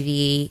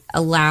HIV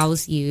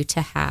allows you to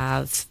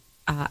have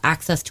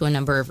access to a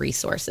number of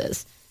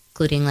resources,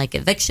 including like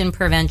eviction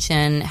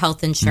prevention,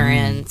 health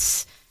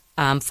insurance,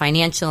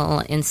 financial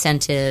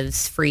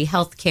incentives, free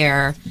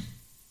healthcare.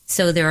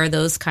 So there are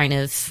those kind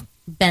of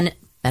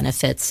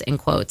benefits, in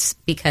quotes,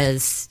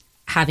 because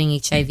having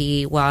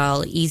HIV,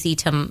 while easy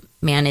to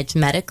manage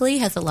medically,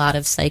 has a lot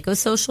of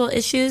psychosocial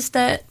issues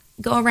that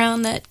go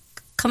around that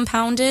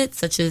compound it,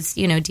 such as,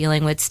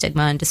 dealing with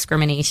stigma and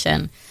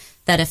discrimination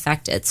that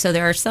affect it. So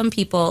there are some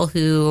people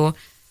who,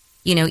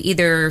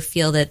 either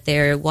feel that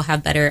they will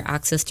have better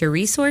access to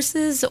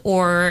resources,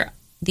 or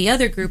the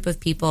other group of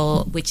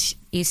people, which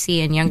you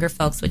see in younger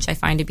folks, which I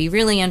find to be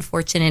really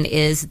unfortunate,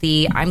 is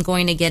I'm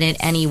going to get it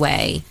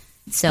anyway,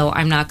 so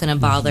I'm not going to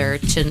bother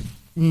to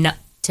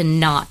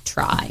not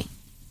try.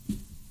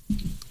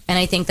 And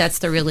I think that's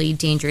the really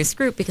dangerous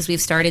group, because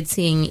we've started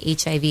seeing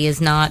HIV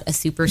as not a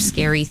super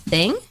scary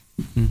thing.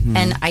 Mm-hmm.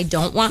 And I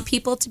don't want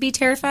people to be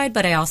terrified,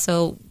 but I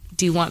also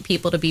do want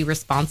people to be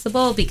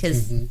responsible,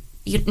 because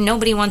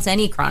nobody wants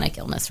any chronic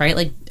illness, right?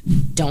 Like,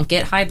 don't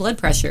get high blood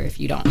pressure if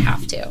you don't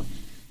have to.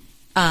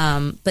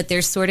 But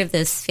there's sort of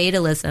this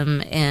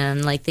fatalism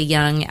in like the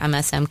young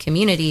MSM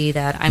community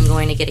that I'm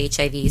going to get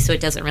HIV, so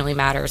it doesn't really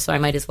matter. So I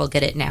might as well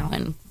get it now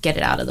and get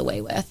it out of the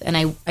way with. And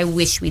I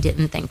wish we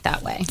didn't think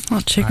that way.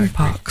 Well, chicken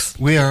pox.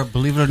 We are,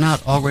 believe it or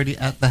not, already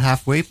at the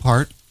halfway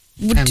part.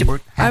 And we're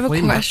I have a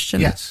halfway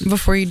question Yes.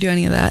 before you do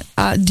any of that.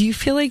 Do you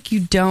feel like you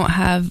don't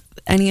have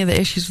any of the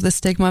issues with the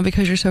stigma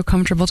because you're so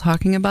comfortable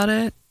talking about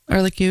it?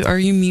 Or like are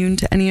you immune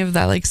to any of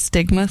that like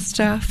stigma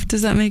stuff?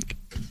 Does that make...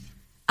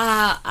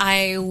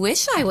 I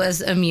wish I was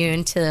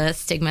immune to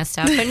stigma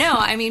stuff, but no,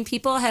 I mean,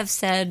 people have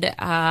said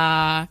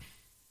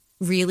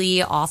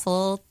really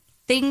awful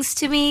things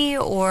to me,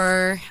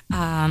 or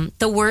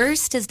the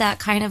worst is that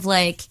kind of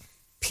like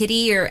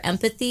pity or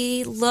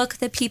empathy look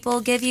that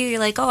people give you. You're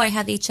like, oh, I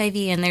have HIV,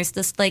 and there's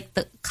this like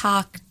the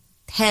cocked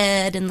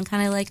head and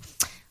kind of like,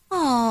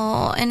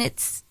 oh, and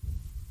it's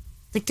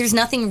like there's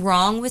nothing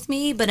wrong with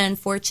me, but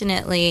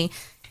unfortunately...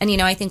 And, you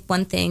know, I think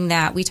one thing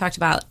that we talked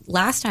about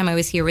last time I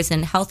was here was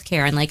in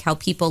healthcare and like how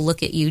people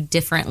look at you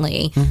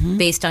differently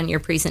based on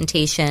your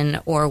presentation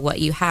or what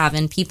you have.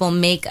 And people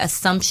make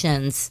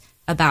assumptions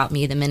about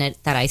me the minute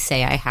that I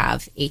say I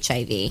have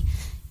HIV.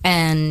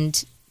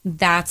 And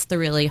that's the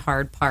really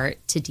hard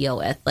part to deal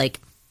with. Like,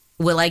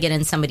 will I get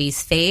in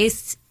somebody's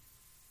face?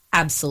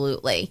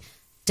 Absolutely.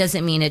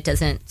 Doesn't mean it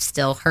doesn't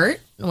still hurt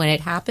when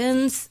it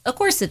happens. Of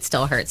course it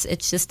still hurts.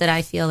 It's just that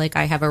I feel like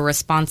I have a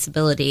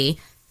responsibility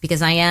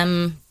because I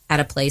am at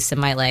a place in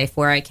my life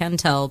where I can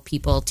tell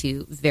people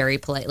to very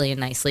politely and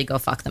nicely go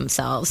fuck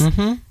themselves,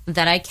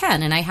 that I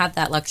can. And I have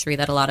that luxury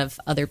that a lot of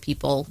other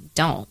people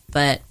don't.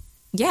 But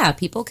yeah,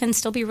 people can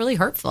still be really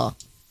hurtful.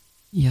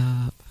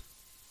 Yup.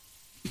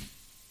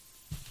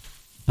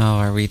 Oh,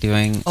 are we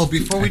doing... Oh,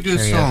 before we do a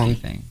karaoke song,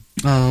 thing?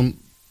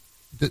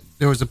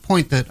 there was a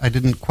point that I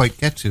didn't quite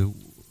get to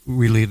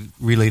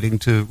relating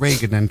to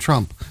Reagan and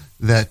Trump,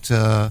 that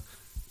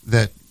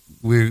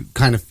we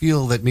kind of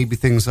feel that maybe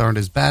things aren't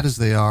as bad as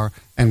they are,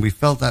 and we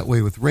felt that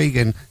way with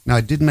Reagan. Now,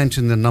 I did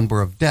mention the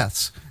number of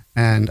deaths,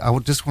 and I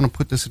would just want to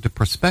put this into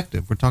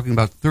perspective. We're talking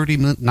about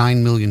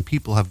 39 million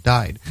people have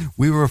died.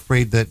 We were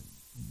afraid that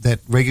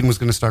Reagan was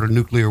going to start a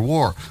nuclear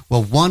war.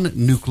 Well, one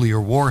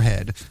nuclear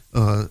warhead,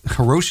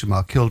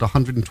 Hiroshima, killed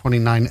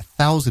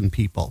 129,000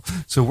 people.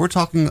 So we're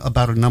talking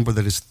about a number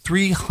that is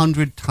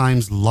 300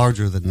 times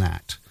larger than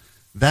that.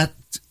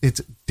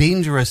 It's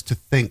dangerous to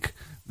think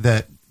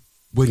that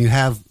when you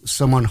have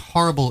someone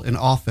horrible in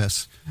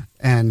office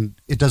and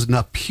it doesn't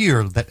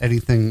appear that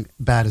anything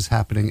bad is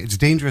happening, it's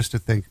dangerous to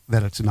think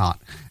that it's not.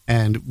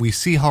 And we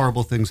see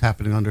horrible things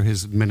happening under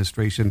his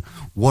administration.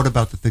 What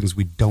about the things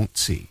we don't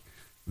see?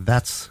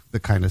 That's the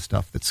kind of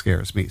stuff that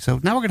scares me.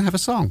 So now we're going to have a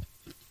song.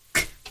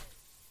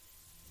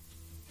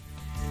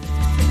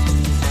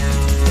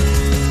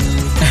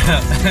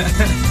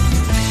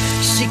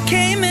 She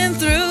came in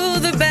through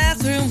the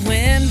bathroom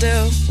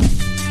window,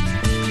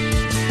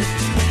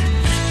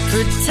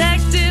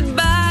 protected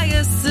by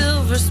a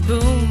silver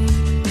spoon.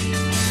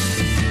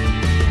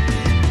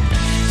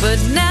 But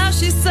now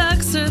she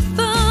sucks her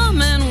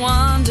thumb and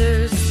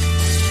wanders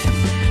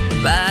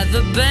by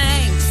the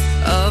banks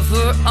of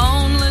her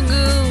own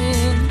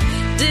lagoon.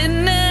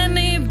 Didn't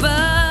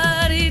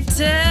anybody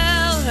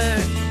tell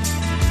her?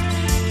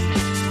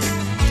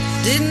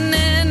 Didn't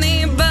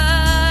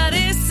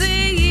anybody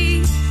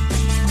see?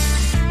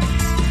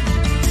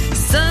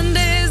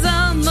 Sundays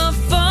on the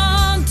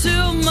phone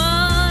till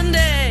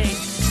Monday,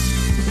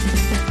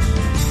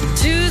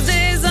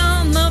 Tuesdays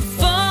on the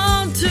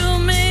phone to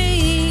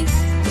me.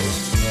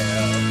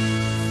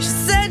 She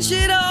said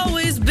she'd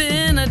always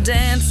been a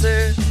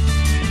dancer.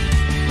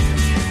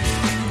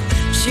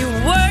 She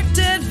worked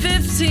at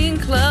 15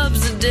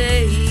 clubs a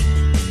day.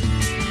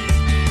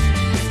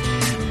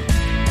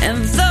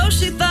 And though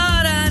she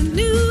thought I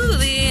knew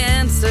the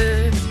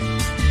answer,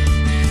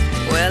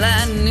 well,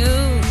 I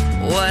knew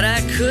what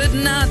I could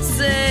not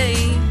say.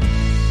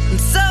 And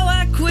so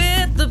I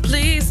quit the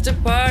police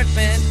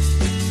department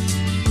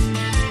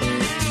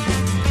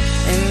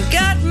and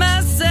got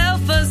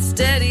myself a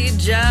steady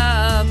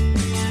job.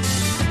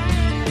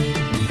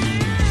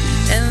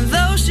 And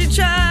though she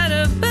tried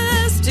her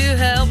best to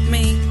help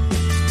me,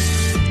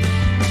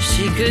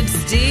 she could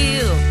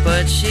steal,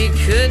 but she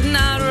could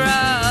not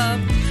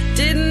rob.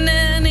 Didn't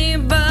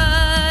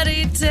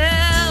anybody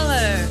tell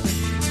her?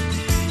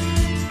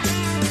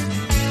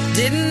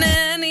 Didn't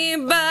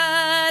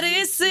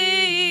anybody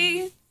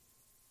see?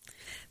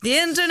 The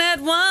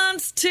internet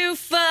wants to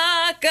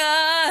fuck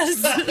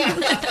us.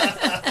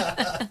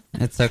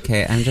 It's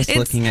okay. I'm just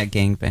looking at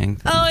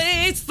gangbang. Oh,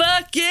 it's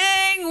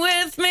fucking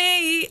with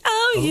me.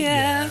 Oh,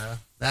 yeah.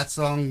 That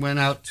song went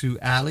out to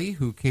Allie,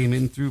 who came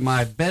in through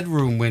my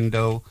bedroom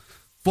window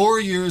 4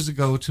 years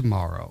ago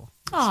tomorrow.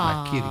 It's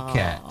my kitty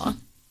cat.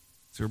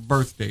 It's her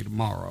birthday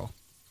tomorrow.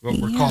 What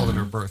we're calling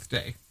her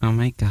birthday. Oh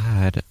my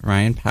god.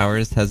 Ryan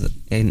Powers has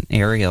an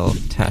Ariel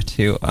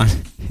tattoo on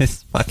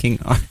his fucking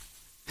arm.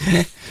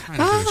 Trying to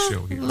do a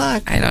show here.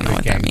 Look, I don't know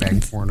what that Gangbang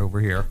means. porn over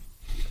here.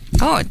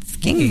 Oh, it's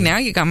skinny. Now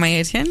you got my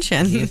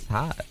attention. He's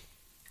hot.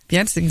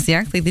 That's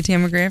exactly the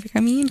demographic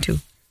I'm into.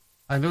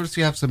 I noticed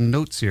you have some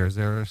notes here. Is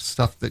there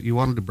stuff that you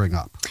wanted to bring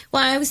up?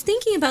 Well, I was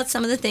thinking about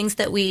some of the things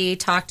that we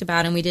talked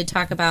about, and we did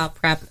talk about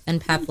PrEP and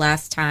PEP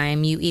last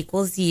time. U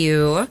equals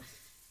U.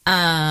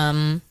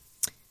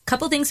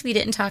 Couple things we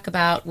didn't talk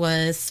about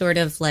was sort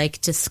of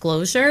like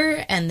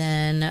disclosure and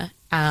then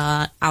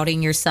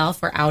outing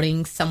yourself or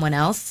outing someone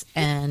else.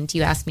 And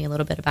you asked me a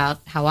little bit about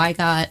how I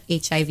got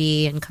HIV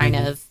and kind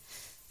of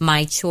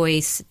my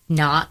choice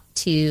not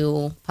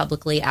to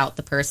publicly out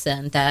the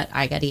person that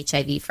I got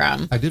HIV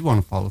from. I did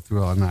want to follow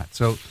through on that.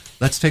 So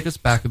let's take us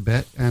back a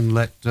bit and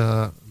let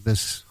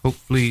this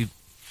hopefully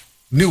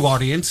new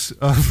audience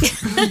of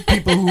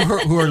people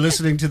who are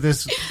listening to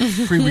this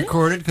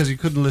pre-recorded, because you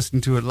couldn't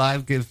listen to it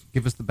live, give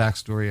us the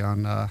backstory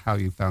on how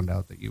you found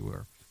out that you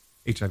were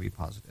HIV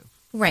positive.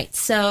 Right.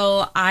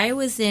 So I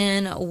was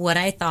in what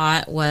I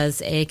thought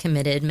was a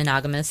committed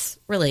monogamous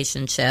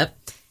relationship.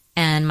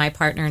 And my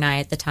partner and I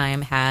at the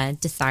time had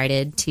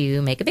decided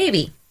to make a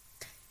baby.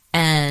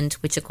 And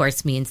which, of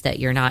course, means that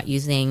you're not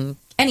using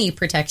any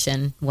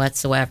protection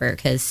whatsoever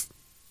because,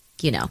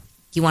 you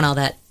want all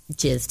that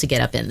jizz to get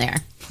up in there.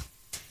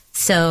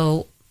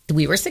 So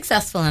we were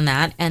successful in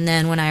that. And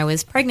then when I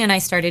was pregnant, I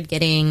started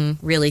getting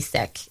really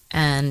sick.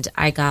 And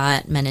I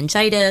got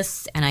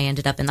meningitis and I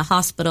ended up in the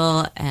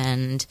hospital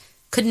and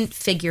couldn't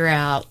figure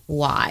out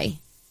why.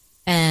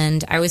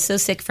 And I was so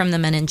sick from the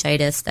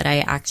meningitis that I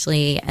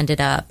actually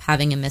ended up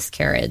having a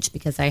miscarriage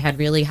because I had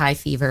really high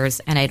fevers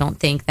and I don't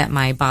think that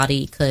my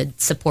body could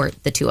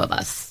support the two of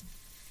us.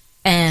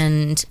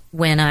 And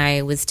when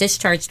I was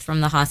discharged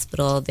from the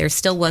hospital, there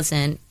still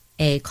wasn't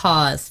a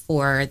cause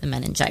for the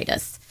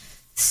meningitis.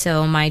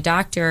 So my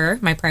doctor,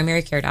 my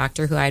primary care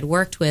doctor, who I'd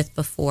worked with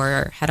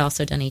before, had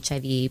also done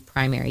HIV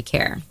primary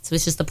care. So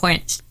it's just the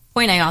point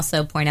I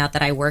also point out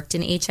that I worked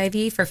in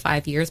HIV for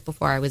 5 years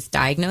before I was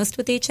diagnosed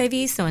with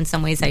HIV. So in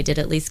some ways I did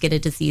at least get a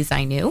disease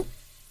I knew.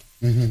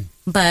 Mm-hmm.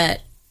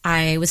 But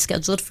I was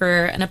scheduled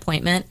for an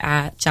appointment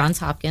at Johns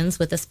Hopkins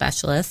with a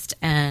specialist,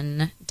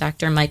 and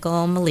Dr.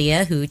 Michael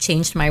Malia, who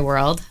changed my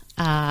world.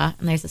 And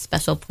there's a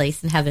special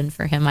place in heaven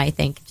for him, I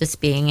think,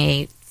 just being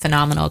a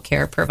phenomenal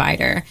care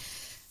provider,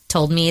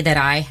 told me that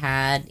I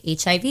had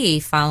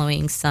HIV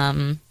following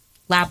some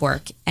lab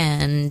work.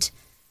 And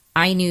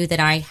I knew that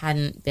I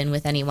hadn't been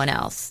with anyone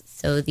else.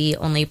 So the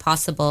only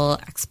possible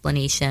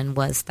explanation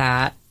was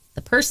that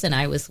the person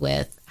I was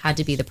with had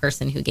to be the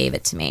person who gave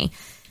it to me.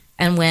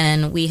 And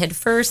when we had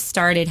first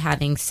started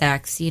having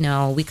sex,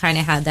 we kind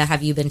of had the,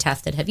 have you been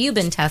tested? Have you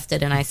been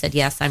tested? And I said,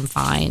 yes, I'm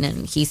fine.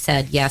 And he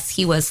said, yes,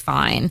 he was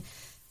fine.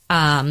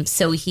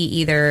 So he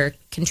either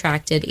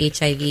contracted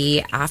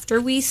HIV after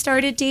we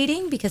started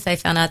dating because I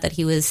found out that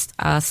he was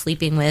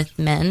sleeping with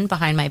men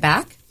behind my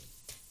back.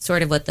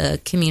 Sort of what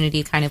the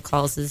community kind of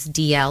calls as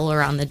DL,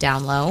 or on the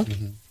down low.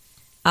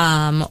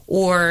 Mm-hmm.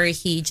 Or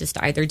he just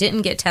either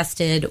didn't get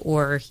tested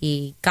or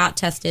he got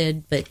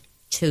tested but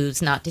chose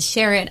not to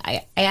share it.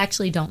 I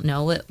actually don't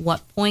know at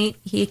what point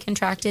he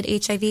contracted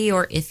HIV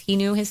or if he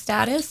knew his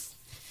status.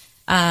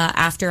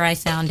 After I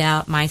found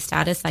out my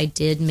status, I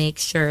did make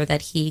sure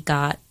that he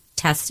got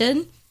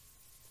tested,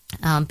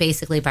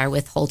 basically by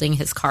withholding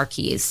his car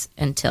keys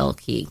until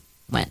he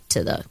went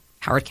to the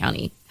Howard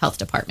County Health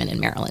Department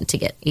in Maryland to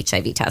get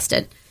HIV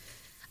tested.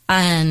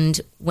 And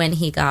when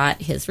he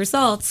got his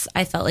results,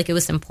 I felt like it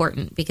was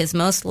important because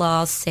most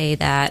laws say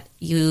that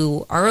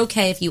you are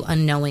okay if you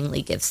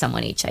unknowingly give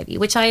someone HIV,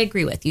 which I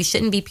agree with. You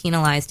shouldn't be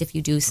penalized if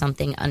you do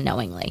something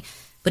unknowingly.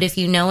 But if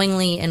you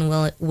knowingly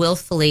and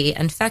willfully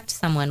infect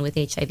someone with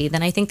HIV,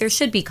 then I think there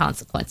should be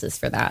consequences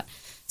for that.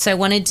 So I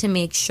wanted to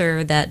make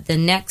sure that the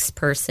next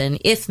person,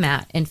 if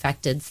Matt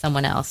infected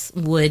someone else,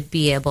 would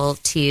be able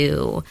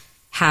to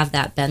have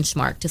that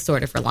benchmark to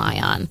sort of rely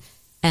on.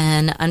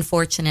 And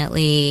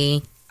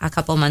unfortunately, a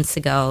couple months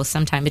ago,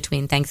 sometime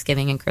between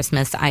Thanksgiving and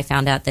Christmas, I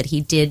found out that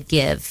he did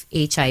give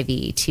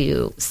HIV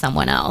to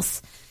someone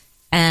else.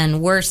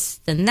 And worse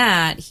than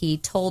that, he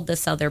told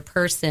this other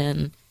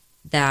person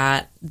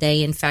that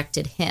they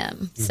infected him.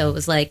 Mm-hmm. So it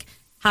was like,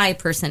 hi,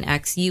 person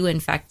X, you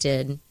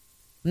infected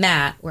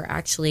Matt, where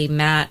actually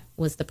Matt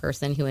was the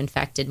person who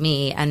infected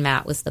me, and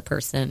Matt was the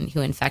person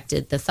who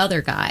infected this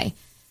other guy.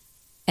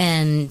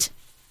 And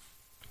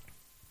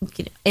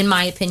in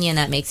my opinion,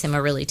 that makes him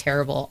a really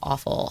terrible,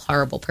 awful,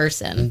 horrible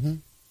person. Mm-hmm.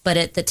 But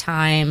at the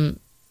time,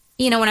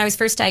 when I was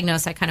first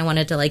diagnosed, I kind of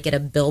wanted to get a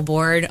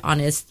billboard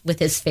with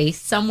his face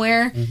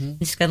somewhere. Mm-hmm.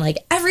 Just kind of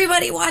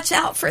everybody watch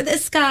out for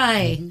this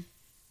guy.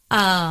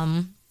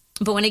 Mm-hmm.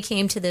 But when it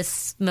came to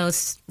this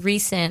most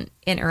recent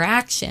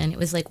interaction, it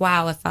was like,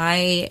 wow, if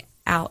I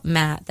out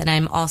Matt, then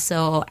I'm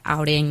also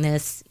outing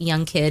this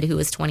young kid who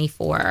was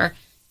 24,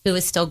 who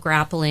is still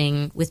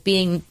grappling with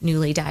being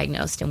newly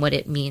diagnosed and what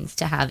it means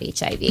to have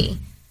HIV.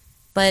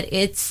 But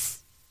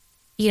it's,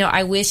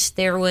 I wish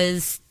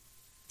there's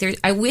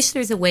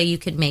a way you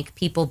could make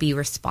people be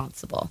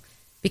responsible,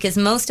 because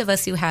most of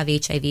us who have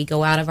HIV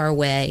go out of our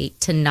way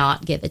to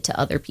not give it to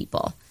other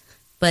people.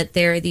 But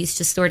there are these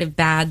just sort of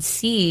bad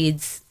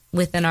seeds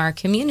within our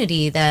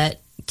community that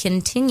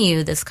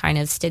continue this kind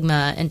of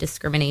stigma and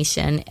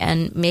discrimination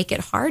and make it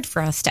hard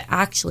for us to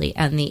actually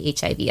end the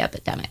HIV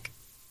epidemic.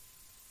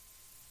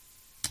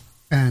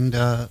 And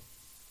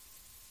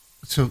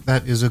so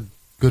that is a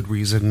good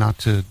reason not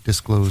to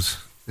disclose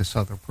this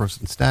other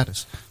person's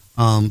status.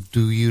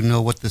 Do you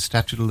know what the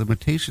statute of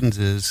limitations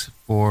is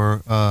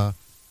for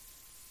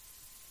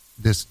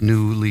this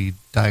newly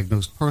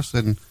diagnosed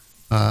person?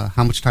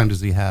 How much time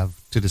does he have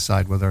to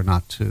decide whether or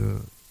not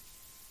to?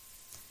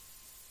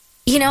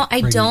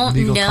 I bring don't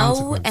legal know,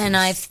 consequences? and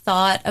I've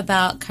thought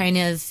about kind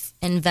of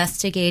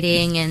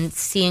investigating and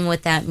seeing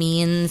what that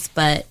means,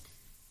 but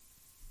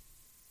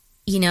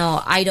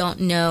I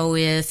don't know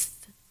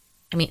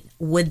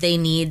would they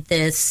need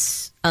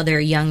this other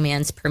young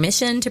man's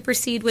permission to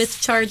proceed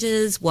with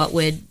charges? What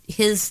would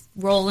his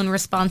role and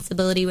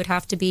responsibility would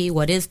have to be?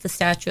 What is the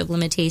statute of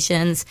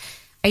limitations?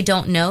 I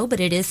don't know, but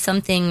it is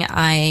something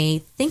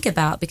I think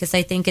about because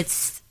I think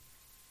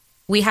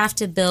we have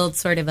to build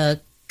sort of a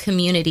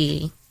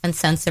community and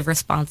sense of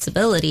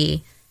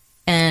responsibility.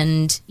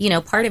 And,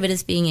 part of it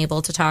is being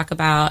able to talk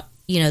about,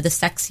 the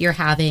sex you're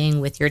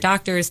having with your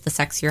doctors, the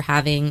sex you're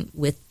having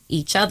with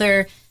each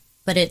other.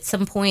 But at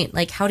some point,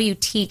 how do you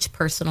teach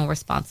personal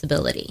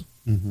responsibility?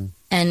 Mm-hmm.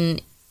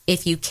 And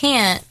if you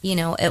can't,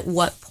 at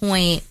what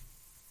point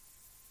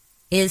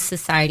is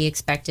society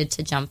expected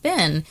to jump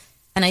in?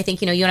 And I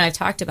think, you and I have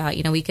talked about,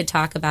 we could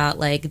talk about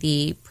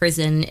the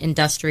prison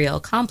industrial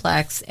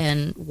complex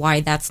and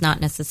why that's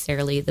not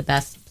necessarily the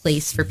best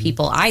place for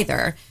people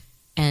either.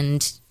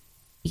 And,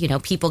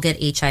 people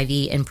get HIV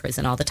in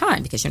prison all the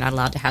time because you're not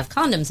allowed to have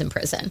condoms in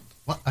prison.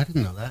 What? I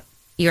didn't know that.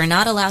 You're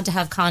not allowed to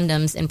have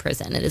condoms in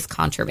prison. It is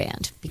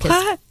contraband. Because,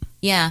 What?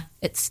 Yeah,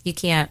 you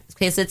can't,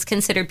 because it's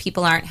considered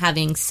people aren't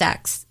having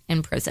sex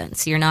in prison.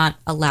 So you're not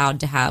allowed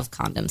to have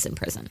condoms in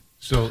prison.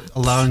 So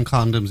allowing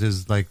condoms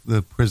is like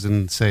the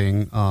prison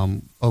saying,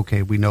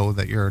 okay, we know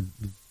that you're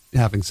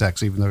having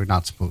sex even though you're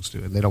not supposed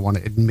to, and they don't want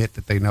to admit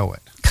that they know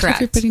it. Correct.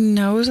 Everybody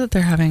knows that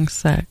they're having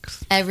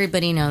sex.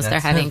 Everybody knows they're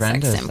That's having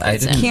horrendous. sex in I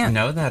prison. didn't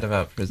know that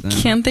about prison.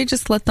 Can't they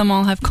just let them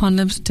all have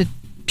condoms to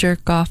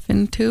jerk off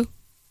into?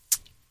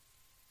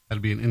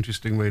 That'd be an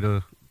interesting way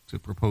to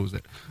propose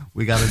it.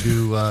 We got to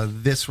do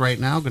this right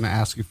now. Going to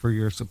ask you for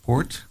your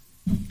support.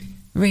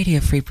 Radio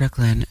Free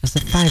Brooklyn is a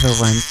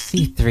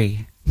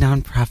 501c3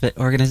 nonprofit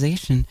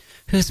organization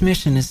whose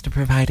mission is to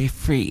provide a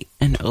free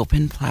and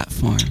open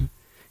platform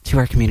to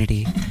our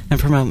community and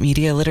promote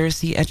media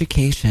literacy,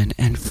 education,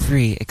 and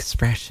free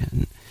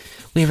expression.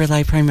 We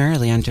rely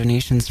primarily on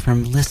donations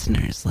from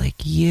listeners like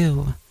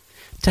you.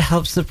 To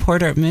help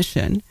support our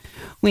mission,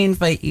 we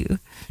invite you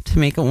to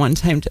make a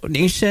one-time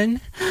donation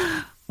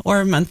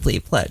or a monthly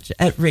pledge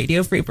at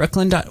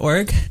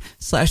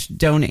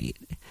radiofreebrooklyn.org/donate.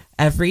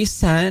 Every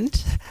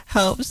cent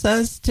helps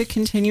us to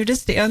continue to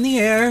stay on the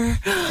air.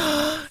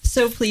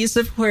 So please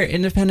support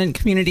independent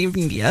community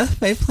media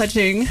by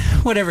pledging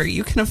whatever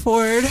you can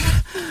afford.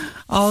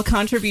 All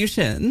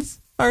contributions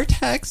are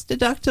tax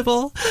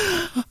deductible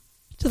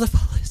to the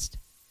fullest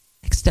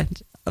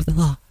extent of the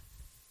law.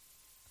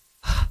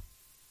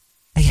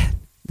 Again,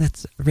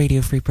 that's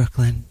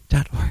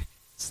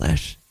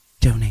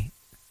radiofreebrooklyn.org/donate.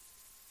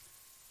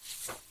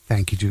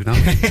 Thank you, Juno.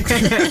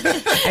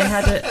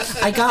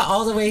 I got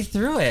all the way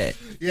through it.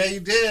 Yeah, you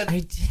did.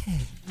 I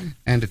did.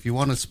 And if you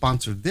want to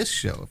sponsor this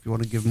show, if you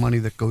want to give money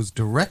that goes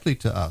directly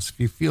to us, if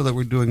you feel that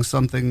we're doing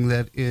something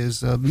that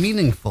is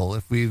meaningful,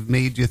 if we've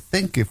made you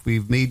think, if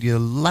we've made you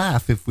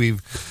laugh, if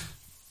we've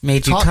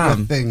Made you taught come.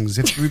 you things,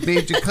 if we've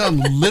made you come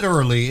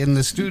literally in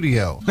the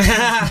studio.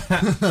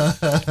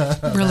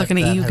 We're looking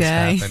at you,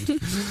 guy.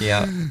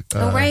 Yeah.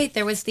 Right.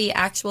 There was the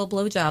actual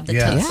blowjob that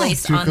yeah. took Yeah.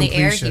 place To on the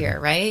air completion. here,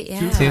 right? Yeah.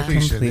 To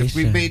completion. If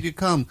completion. we've made you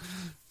come,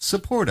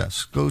 support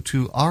us. Go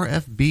to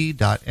rfb.nyc/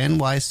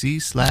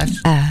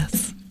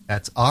 Ass.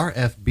 That's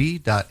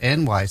rfb.nyc/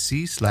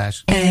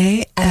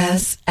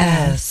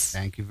 ASS.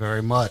 Thank you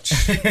very much.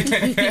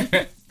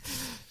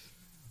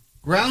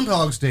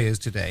 Groundhog's Day is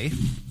today.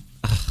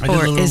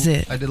 Or is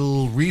it? I did a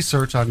little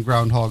research on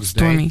Groundhog's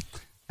Stormy. Day,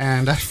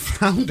 and I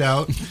found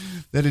out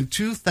that in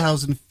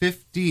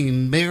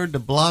 2015, Mayor de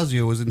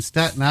Blasio was in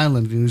Staten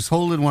Island, and he was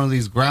holding one of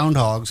these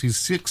groundhogs. He's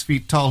 6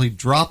 feet tall. He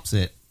drops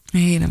it. I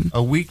hate him.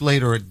 A week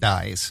later, it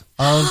dies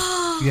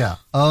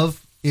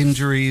of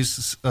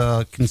injuries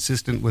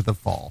consistent with a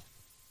fall.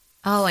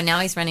 Oh, and now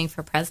he's running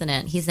for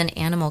president. He's an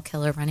animal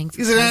killer running for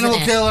He's an president.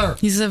 animal killer.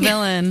 He's a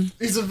villain.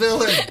 He's a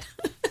villain.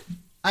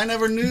 I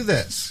never knew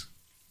this.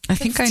 I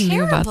think It's I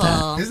knew about that.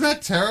 terrible. Isn't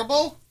that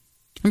terrible?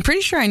 I'm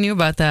pretty sure I knew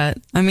about that.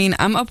 I mean,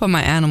 I'm up on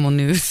my animal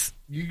news.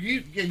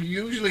 You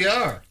usually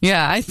are.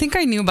 Yeah, I think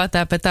I knew about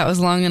that, but that was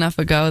long enough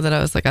ago that I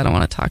was like, I don't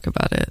want to talk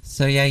about it.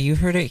 So yeah, you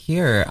heard it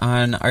here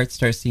on Art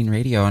Star Scene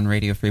Radio on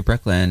Radio Free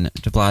Brooklyn.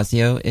 De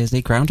Blasio is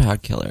a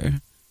groundhog killer.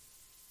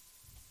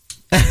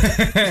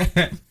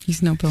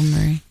 He's no Bill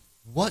Murray.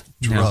 What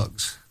No.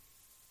 drugs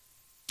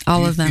All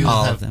do you of them. feel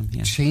All have of them,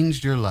 yeah.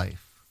 changed your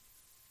life,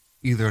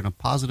 either in a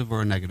positive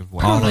or a negative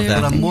way? All of Probably them. But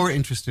I'm everything. more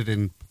interested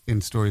in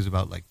stories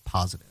about like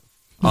positive.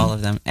 All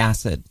of them.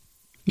 Acid.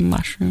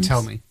 Mushrooms.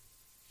 Tell me.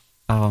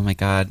 Oh my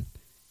God.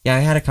 Yeah, I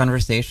had a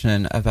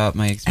conversation about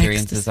my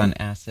experiences Ecstasy. on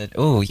acid.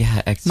 Oh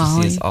yeah, ecstasy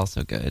Molly. is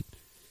also good.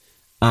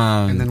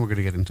 And then we're going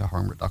to get into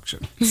harm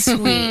reduction.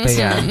 Sweet. But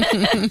yeah,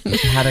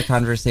 had a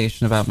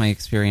conversation about my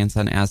experience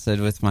on acid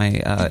with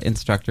my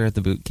instructor at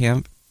the boot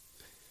camp.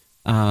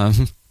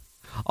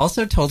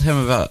 Also told him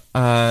about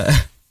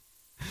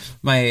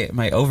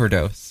my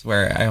overdose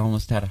where I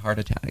almost had a heart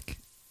attack.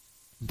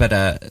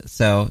 But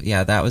so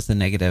yeah, that was the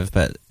negative.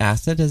 But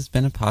acid has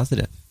been a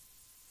positive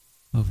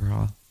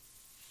overall.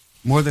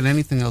 More than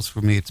anything else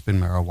for me, it's been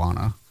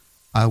marijuana.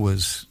 I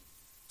was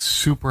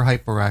super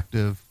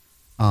hyperactive.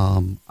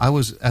 I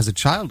was, as a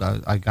child,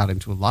 I got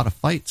into a lot of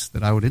fights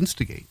that I would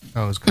instigate.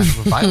 I was kind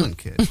of a violent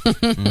kid.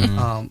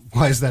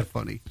 Why is that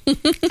funny?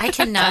 I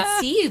cannot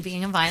see you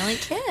being a violent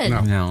kid.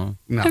 No.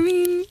 I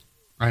mean,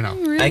 I know.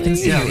 really? I can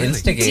see Yeah, you really.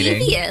 instigating.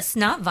 Devious,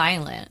 not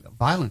violent.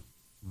 Violent.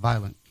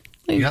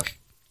 Like- Yep.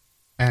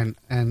 And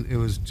it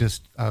was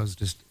just, I was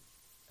just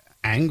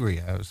angry.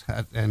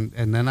 And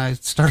then I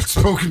started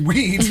smoking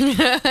weed.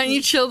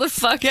 You chill the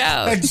fuck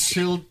out. I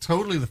chilled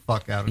totally the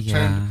fuck out. It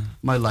Yeah. turned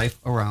my life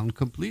around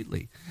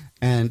completely.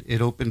 And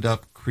it opened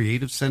up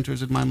creative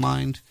centers in my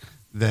mind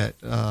that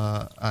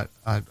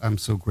I'm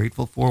so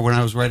grateful for. When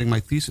I was writing my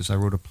thesis, I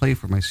wrote a play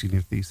for my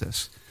senior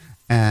thesis.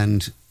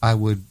 And I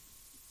would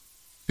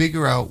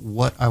figure out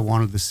what I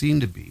wanted the scene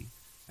to be.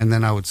 And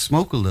then I would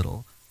smoke a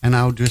little, and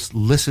I would just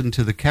listen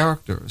to the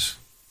characters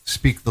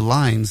speak the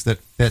lines that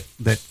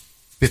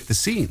fit the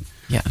scene.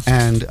 Yeah.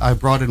 And I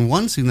brought in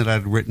one scene that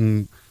I'd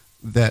written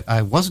that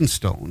I wasn't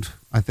stoned.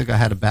 I think I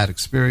had a bad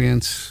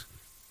experience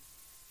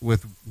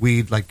with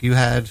weed like you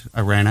had.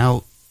 I ran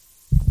out.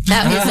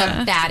 That was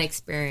a bad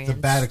experience. It's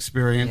a bad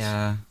experience.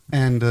 Yeah.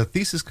 And the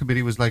thesis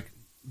committee was like,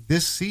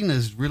 this scene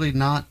is really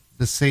not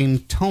the same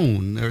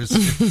tone.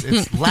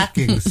 It's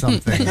lacking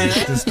something.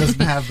 It just doesn't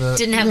have the...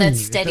 Didn't have that It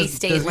steady doesn't-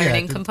 state yeah,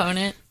 learning it-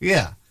 component.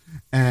 Yeah.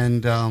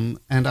 And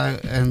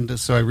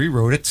so I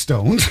rewrote it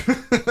stoned.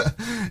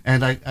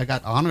 And I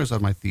got honors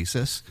on my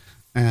thesis,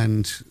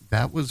 and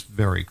that was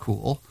very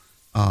cool.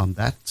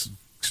 That's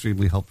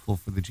extremely helpful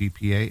for the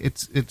GPA.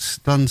 It's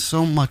done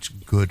so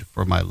much good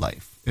for my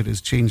life. It has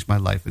changed my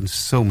life in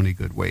so many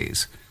good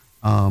ways.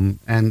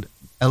 And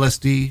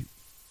LSD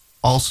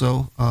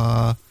also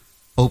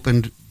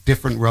opened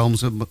different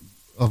realms of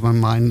my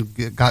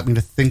mind, got me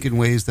to think in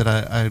ways that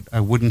I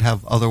wouldn't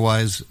have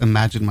otherwise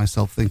imagined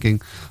myself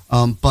thinking.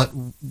 But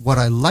what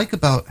I like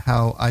about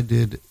how I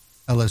did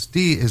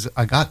LSD is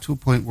I got to a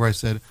point where I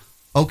said,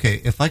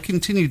 okay, if I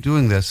continue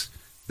doing this,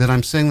 then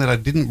I'm saying that I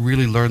didn't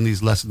really learn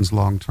these lessons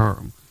long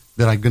term,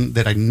 that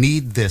I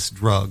need this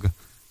drug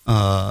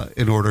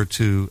in order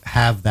to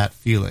have that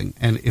feeling.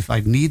 And if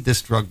I need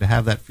this drug to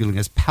have that feeling,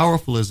 as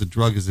powerful as a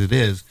drug as it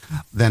is,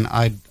 then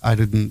I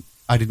didn't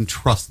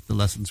trust that the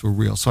lessons were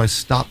real. So I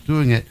stopped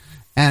doing it,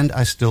 and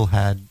I still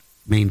had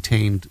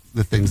maintained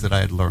the things that I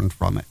had learned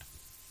from it.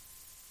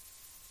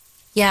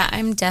 Yeah,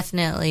 I'm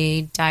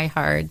definitely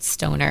diehard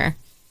stoner.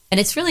 And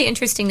it's really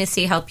interesting to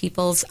see how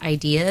people's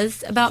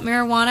ideas about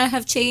marijuana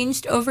have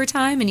changed over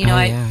time. And, you know,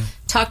 yeah. I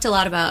talked a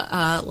lot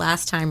about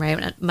last time,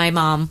 right? My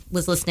mom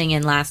was listening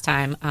in last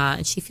time,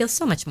 and she feels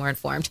so much more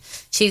informed.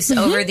 She's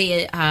over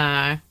the,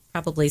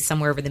 probably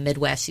somewhere over the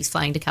Midwest. She's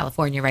flying to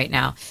California right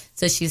now,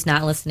 so she's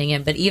not listening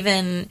in. But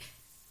even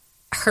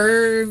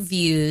her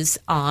views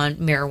on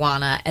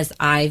marijuana as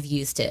I've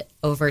used it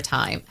over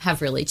time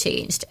have really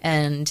changed.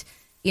 And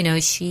you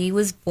know, she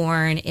was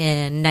born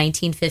in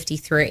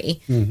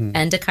 1953,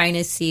 and to kind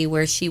of see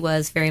where she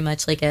was very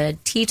much like a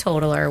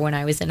teetotaler when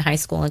I was in high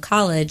school and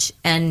college,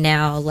 and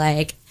now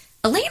like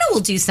Elena will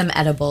do some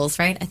edibles,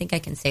 right? I think I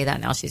can say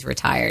that now, she's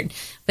retired.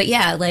 But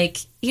yeah, like,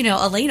 you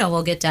know, Elena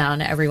will get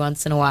down every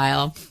once in a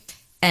while,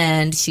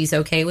 and she's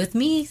okay with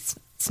me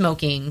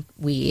smoking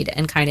weed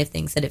and kind of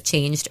things that have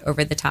changed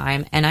over the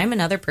time. And I'm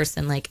another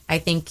person, like, I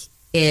think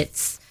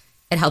it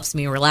helps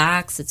me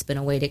relax. It's been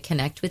a way to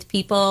connect with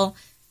people.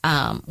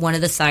 One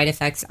of the side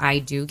effects I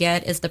do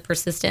get is the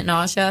persistent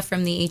nausea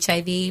from the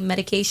HIV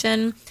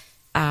medication.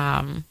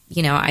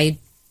 You know, I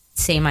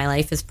say my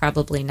life is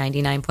probably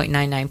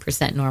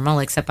 99.99% normal,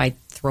 except I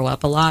throw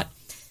up a lot.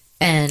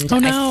 And Oh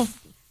no!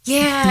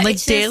 yeah, Like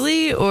it's just-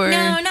 daily or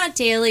No, not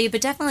daily,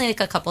 but definitely like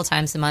a couple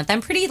times a month.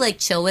 I'm pretty like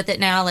chill with it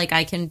now. Like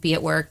I can be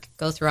at work,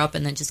 go throw up,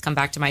 and then just come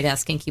back to my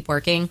desk and keep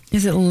working.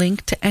 is it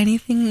linked to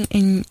anything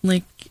in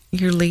like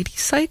your lady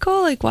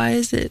cycle? Like why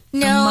is it a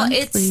No,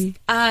 monthly?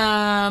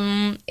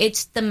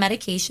 it's the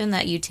medication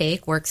that you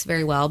take works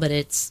very well, but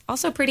it's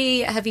also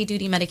pretty heavy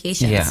duty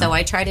medication. Yeah. So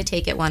I try to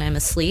take it when I'm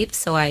asleep,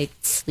 so I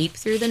sleep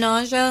through the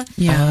nausea.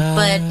 Yeah.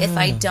 But if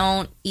I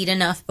don't eat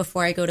enough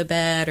before I go to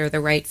bed or the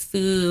right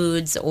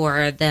foods,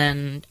 or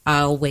then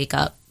I'll wake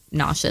up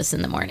nauseous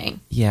in the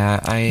morning. Yeah,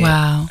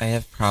 Wow. I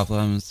have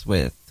problems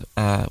with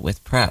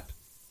prep.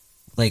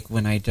 Like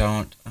when I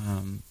don't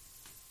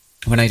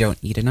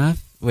eat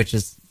enough, which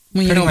is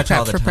When you pretty don't much prep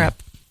all the for time.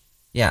 prep.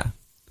 Yeah.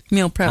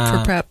 Meal prep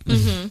for prep.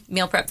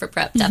 Meal prep for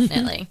prep,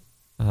 definitely.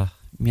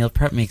 Meal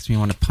prep makes me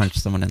want to punch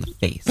someone in the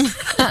face.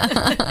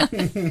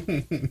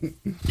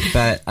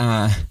 But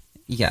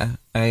yeah,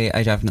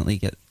 I definitely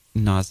get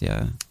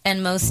nausea.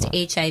 And most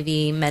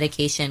HIV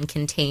medication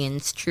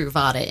contains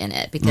Truvada in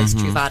it because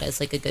Truvada is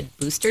like a good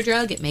booster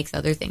drug. It makes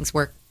other things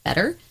work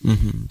better.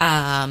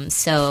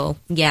 So,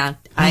 yeah,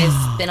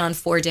 I've been on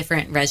 4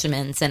 different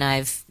regimens and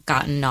I've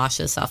gotten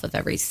nauseous off of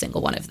every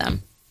single one of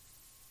them.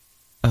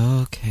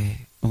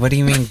 Okay. What do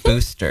you mean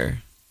booster?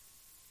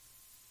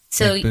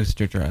 So Like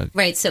booster drug.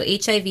 Right. So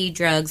HIV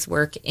drugs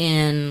work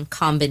in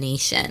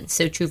combination.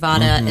 So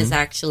Truvada is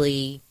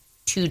actually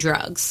 2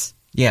 drugs.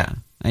 Yeah,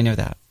 I know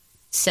that.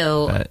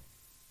 So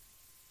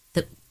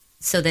But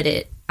so that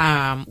it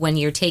when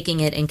you're taking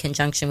it in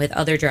conjunction with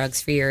other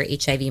drugs for your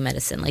HIV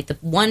medicine, like the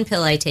one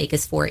pill I take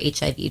is 4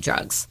 HIV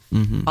drugs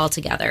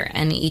altogether,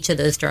 and each of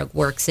those drugs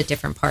works a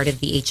different part of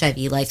the HIV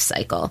life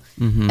cycle.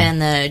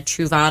 And the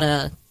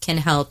Truvada can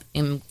help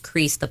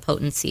increase the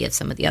potency of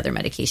some of the other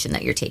medication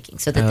that you're taking,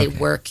 so that they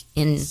work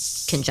in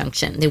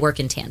conjunction. They work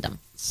in tandem.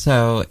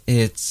 so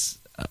it's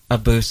a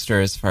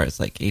booster as far as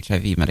like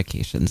HIV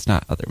medications,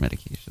 not other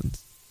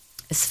medications.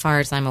 As far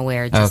as I'm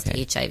aware, just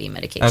Okay. HIV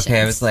medications.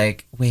 Okay, I was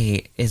like,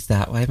 wait, is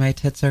that why my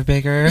tits are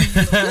bigger? No,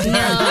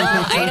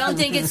 I don't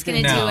think it's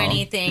going to do No.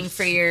 anything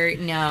for your,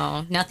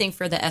 nothing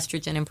for the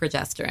estrogen and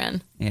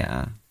progesterone.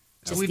 Yeah.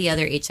 Just the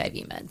other HIV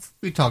meds.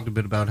 We talked a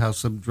bit about how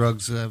some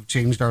drugs have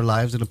changed our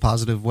lives in a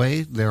positive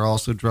way. There are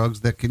also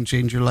drugs that can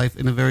change your life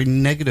in a very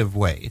negative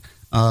way.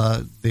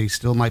 They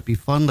still might be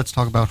fun. Let's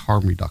talk about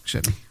harm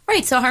reduction.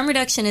 Right. So harm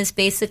reduction is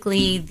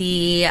basically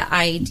the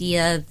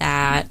idea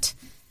that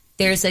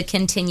there's a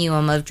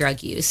continuum of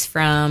drug use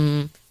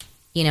from,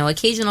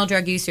 occasional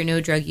drug use or no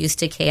drug use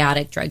to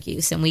chaotic drug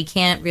use. And we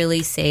can't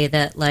really say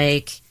that,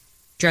 like,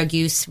 drug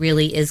use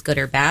really is good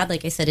or bad.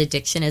 Like I said,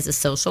 addiction is a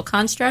social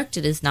construct.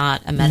 It is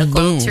not a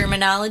medical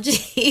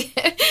terminology.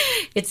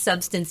 It's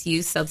substance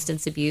use,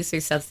 substance abuse,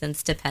 or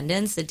substance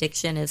dependence.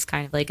 Addiction is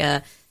kind of like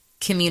a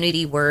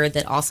community word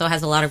that also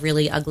has a lot of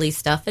really ugly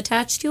stuff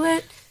attached to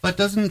it. But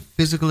doesn't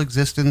physical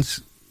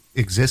existence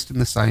exist in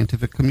the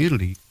scientific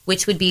community?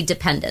 Which would be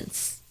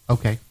dependence.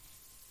 Okay.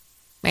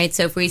 Right.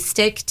 So if we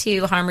stick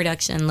to harm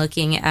reduction,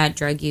 looking at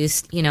drug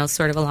use,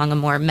 sort of along a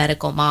more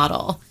medical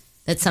model,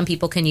 that some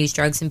people can use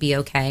drugs and be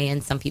okay,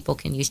 and some people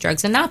can use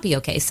drugs and not be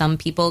okay. Some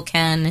people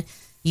can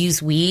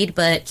use weed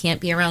but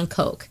can't be around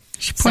coke.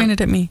 She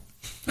pointed at me.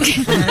 We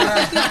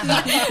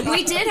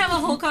did have a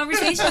whole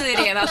conversation the other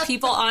day about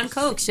people on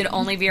coke should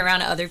only be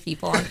around other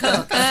people on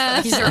coke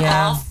because they're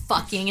all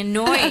fucking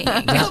annoying.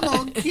 Come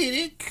on,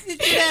 kitty.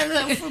 Get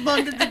out from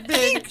under the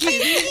bed,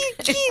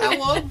 kitty. I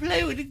want to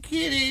play with the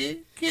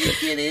kitty.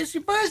 Kitty, it's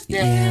your birthday.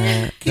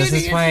 Yeah. This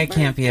Kitty, is why I it's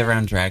your can't be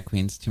around drag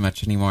queens too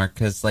much anymore,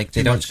 because like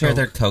they Too don't much share coke.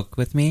 their coke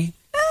with me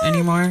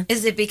anymore.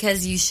 Is it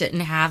because you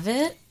shouldn't have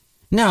it?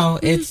 No,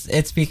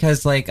 it's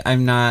because like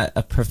I'm not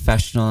a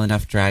professional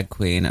enough drag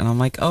queen, and I'm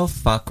like, oh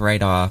fuck,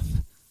 right off.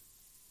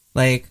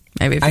 Like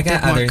Maybe if I you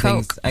got did more other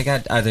things. coke. I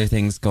got other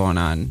things going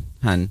on,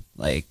 hun.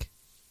 Like,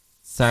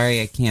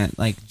 sorry, I can't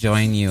like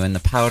join you in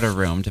the powder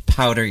room to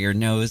powder your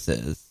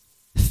noses,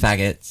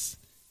 faggots.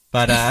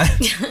 But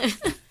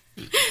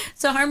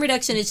So harm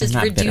reduction is just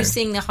I'm not bitter.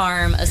 reducing the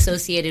harm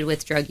associated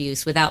with drug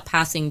use without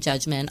passing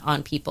judgment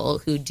on people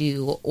who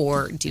do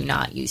or do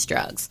not use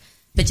drugs.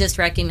 But just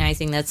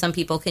recognizing that some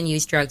people can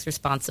use drugs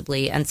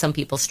responsibly and some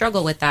people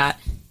struggle with that.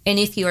 And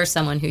if you are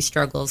someone who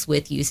struggles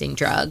with using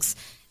drugs,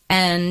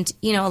 and,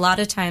 a lot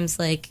of times,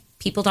 like,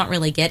 people don't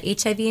really get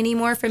HIV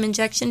anymore from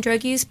injection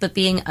drug use, but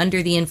being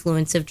under the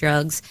influence of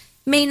drugs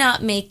may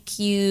not make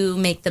you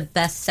make the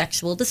best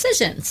sexual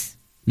decisions.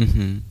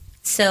 mm-hmm.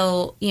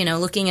 So,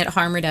 looking at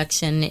harm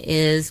reduction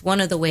is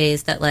one of the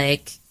ways that,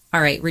 like, all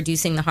right,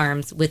 reducing the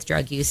harms with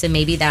drug use. And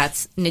maybe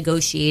that's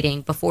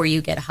negotiating before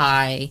you get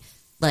high,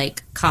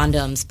 like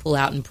condoms, pull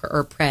out and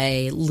or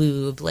pray,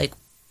 lube. Like,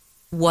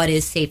 what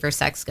is safer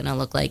sex going to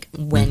look like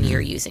when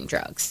you're using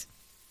drugs?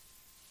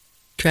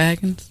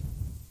 Dragons.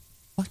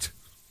 What?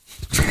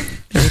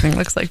 Everything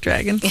looks like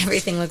dragons.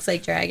 Everything looks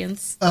like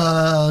dragons.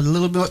 A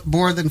little bit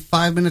more than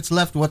 5 minutes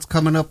left. What's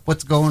coming up?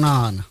 What's going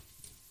on?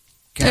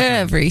 Catherine.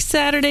 Every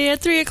Saturday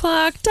at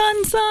 3:00,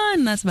 done,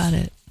 son. That's about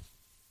it.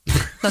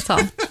 That's all.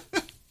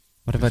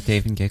 What about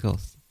Dave and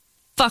Giggles?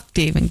 Fuck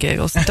Dave and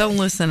Giggles. Don't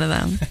listen to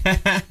them.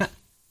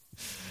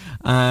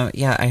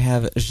 Yeah, I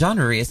have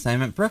Genre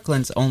Reassignment,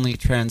 Brooklyn's only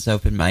trans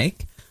open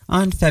mic,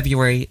 on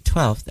February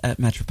 12th at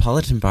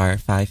Metropolitan Bar,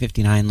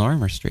 559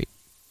 Lorimer Street.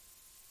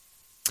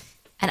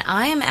 And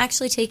I am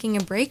actually taking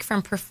a break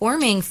from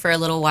performing for a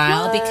little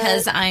while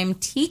because I'm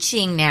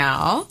teaching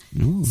now.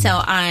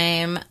 So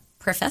I'm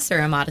Professor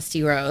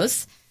Immodesty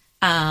Rose.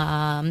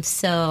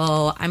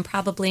 So I'm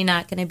probably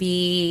not going to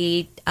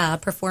be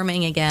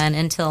performing again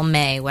until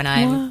May when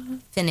I'm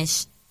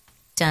finished,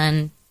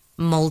 done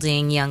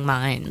molding young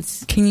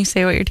minds. Can you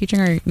say what you're teaching,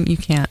 or you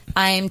can't?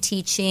 I'm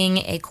teaching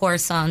a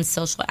course on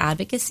social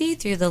advocacy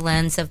through the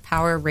lens of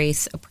power,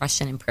 race,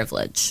 oppression, and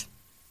privilege.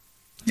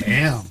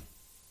 Damn.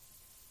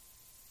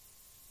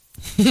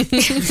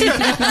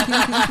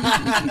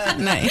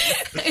 Nice.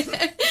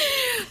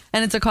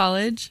 And it's a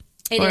college?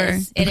 It Or-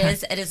 is. It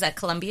is. It is at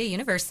Columbia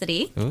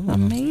University,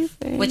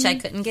 Amazing. which I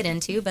couldn't get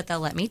into, but they'll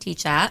let me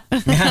teach at.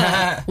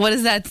 What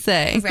does that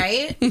say?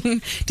 Right?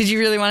 Did you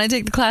really want to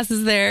take the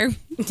classes there?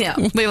 No.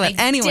 They let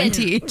I anyone didn't.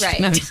 teach. Right.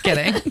 No, I'm just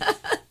kidding.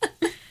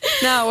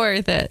 Not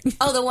worth it.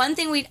 Oh, the one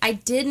thing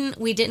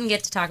we didn't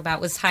get to talk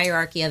about was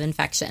hierarchy of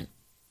infection.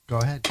 Go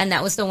ahead. And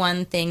that was the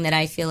one thing that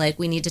I feel like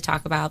we need to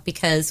talk about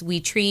because we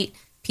treat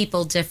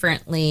people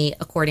differently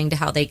according to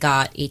how they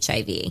got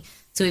HIV.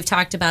 So we've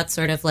talked about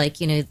sort of like,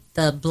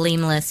 the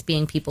blameless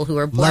being people who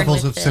are born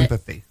Levels with of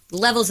sympathy.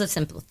 Levels of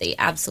sympathy,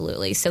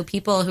 absolutely. So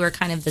people who are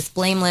kind of this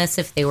blameless,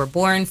 if they were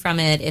born from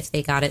it, if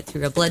they got it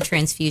through a blood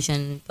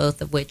transfusion,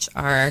 both of which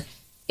are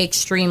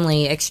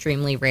extremely,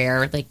 extremely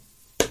rare. Like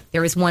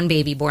there was one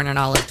baby born in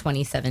all of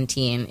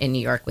 2017 in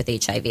New York with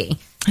HIV.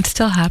 It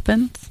still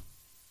happens.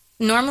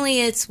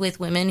 Normally it's with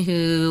women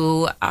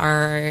who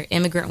are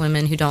immigrant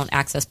women who don't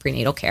access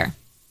prenatal care.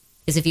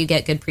 Because if you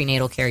get good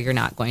prenatal care, you're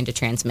not going to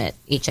transmit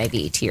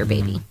HIV to your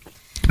baby.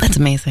 That's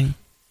amazing.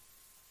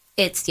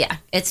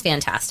 It's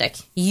fantastic.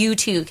 You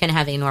too can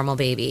have a normal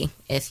baby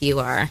if you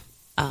have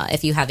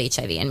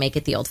HIV and make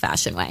it the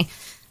old-fashioned way.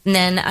 And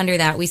then under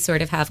that, we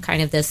sort of have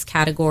kind of this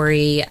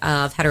category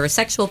of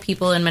heterosexual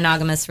people in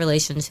monogamous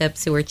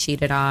relationships who were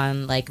cheated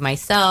on, like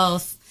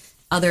myself,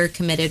 other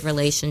committed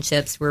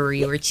relationships where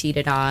you were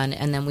cheated on,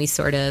 and then we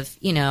sort of,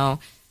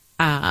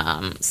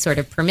 sort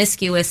of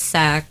promiscuous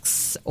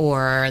sex,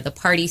 or the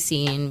party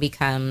scene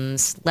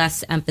becomes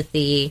less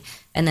empathy.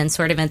 And then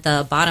sort of at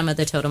the bottom of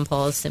the totem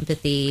pole of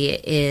sympathy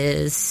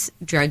is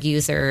drug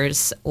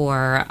users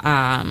or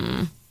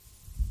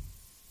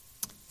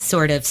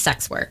sort of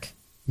sex work.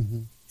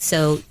 Mm-hmm.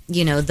 So,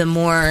 the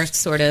more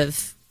sort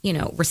of,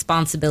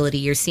 responsibility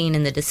you're seeing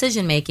in the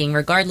decision making,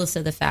 regardless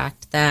of the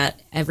fact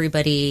that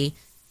everybody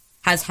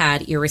has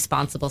had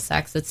irresponsible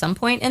sex at some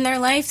point in their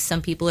life.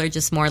 Some people are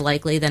just more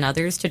likely than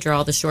others to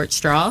draw the short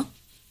straw.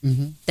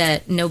 Mm-hmm.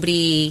 That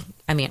nobody,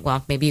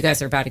 maybe you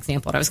guys are a bad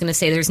example. I was going to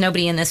say there's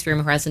nobody in this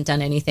room who hasn't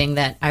done anything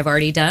that I've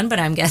already done, but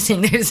I'm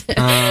guessing there's...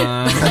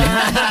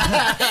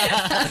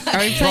 Are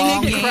we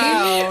playing a game?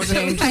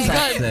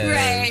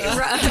 Right.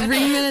 3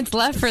 minutes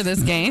left for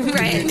this game.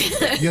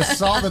 Right. You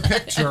saw the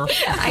picture.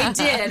 I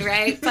did,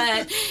 right?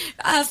 But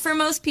for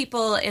most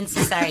people in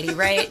society,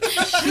 right?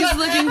 She's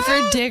looking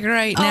for dick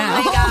right now.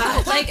 Oh my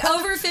God. Like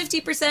over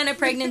 50% of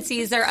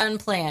pregnancies are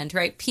unplanned,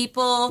 right?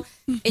 People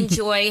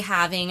enjoy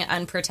having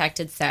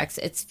unprotected sex.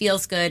 It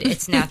feels good.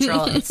 It's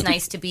natural. It's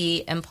nice to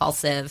be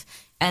impulsive.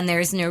 And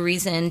there's no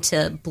reason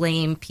to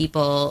blame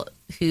people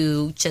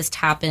who just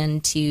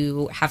happen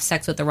to have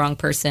sex with the wrong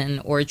person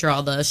or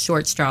draw the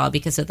short straw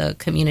because of the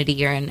community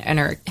you're in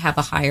and have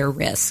a higher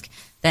risk,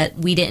 that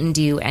we didn't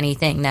do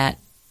anything that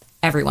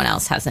everyone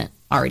else hasn't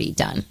already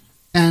done.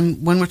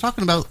 And when we're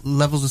talking about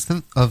levels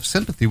of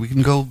sympathy, we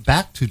can go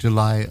back to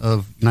July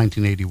of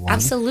 1981.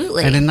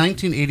 Absolutely. And in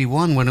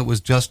 1981, when it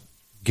was just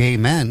gay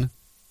men,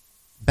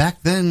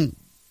 back then,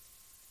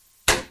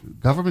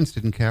 governments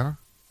didn't care.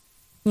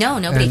 No,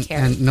 nobody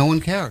cared. And no one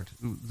cared.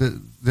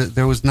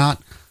 There was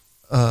not...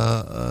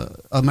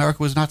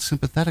 America was not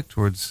sympathetic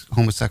towards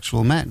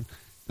homosexual men.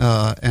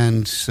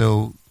 And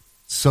so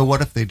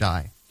what if they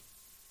die?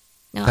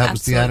 No, that absolutely.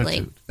 was the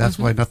attitude. That's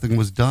why nothing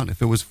was done.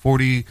 If it was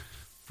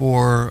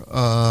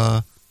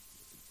 44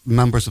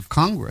 members of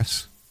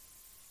Congress,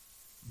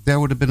 there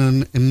would have been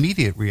an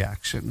immediate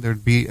reaction.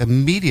 There'd be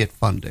immediate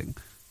funding.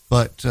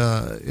 But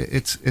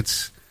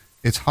it's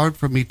hard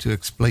for me to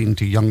explain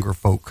to younger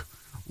folk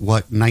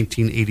what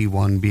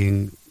 1981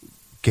 being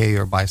gay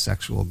or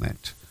bisexual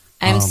meant.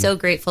 I'm so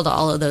grateful to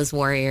all of those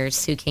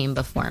warriors who came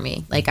before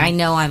me. Like, I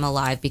know I'm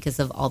alive because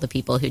of all the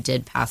people who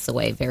did pass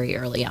away very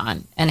early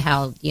on and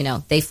how,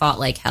 they fought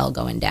like hell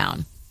going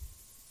down.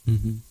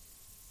 Mm-hmm.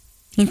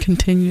 And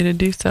continue to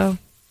do so.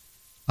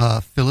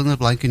 Fill in the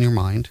blank in your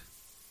mind.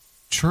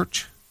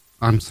 Couch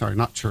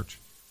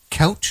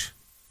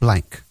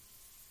blank.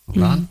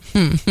 Hold on.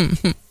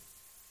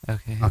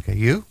 Okay. Okay,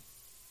 you?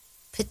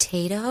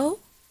 Potato?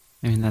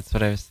 That's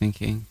what I was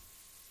thinking.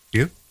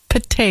 You?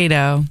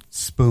 Potato.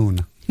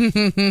 Spoon. I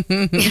knew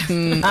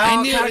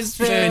it was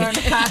spoon.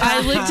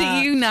 I looked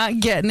at you not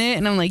getting it,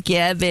 and I'm like,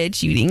 yeah,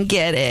 bitch, you didn't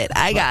get it.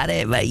 I got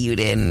it, but you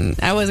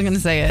didn't. I wasn't going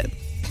to say it.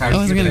 I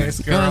wasn't going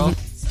to.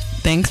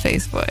 Thanks,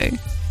 Faceboy.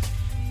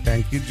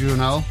 Thank you,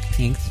 Juno.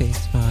 Thanks,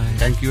 Facebook.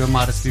 Thank you,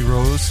 Immodesty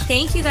Rose.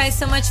 Thank you guys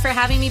so much for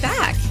having me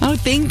back. Oh,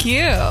 thank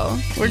you.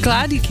 We're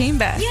glad you came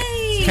back.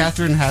 Yay!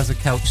 Catherine has a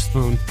couch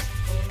spoon.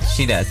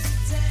 She does.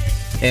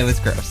 It was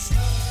gross.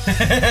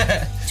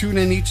 Tune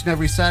in each and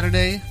every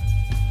Saturday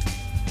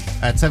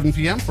at 7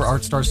 p.m. for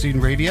Art Star Scene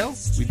Radio.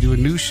 We do a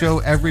new show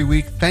every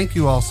week. Thank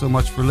you all so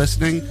much for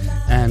listening,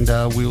 and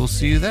we will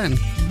see you then.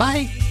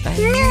 Bye.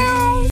 Bye.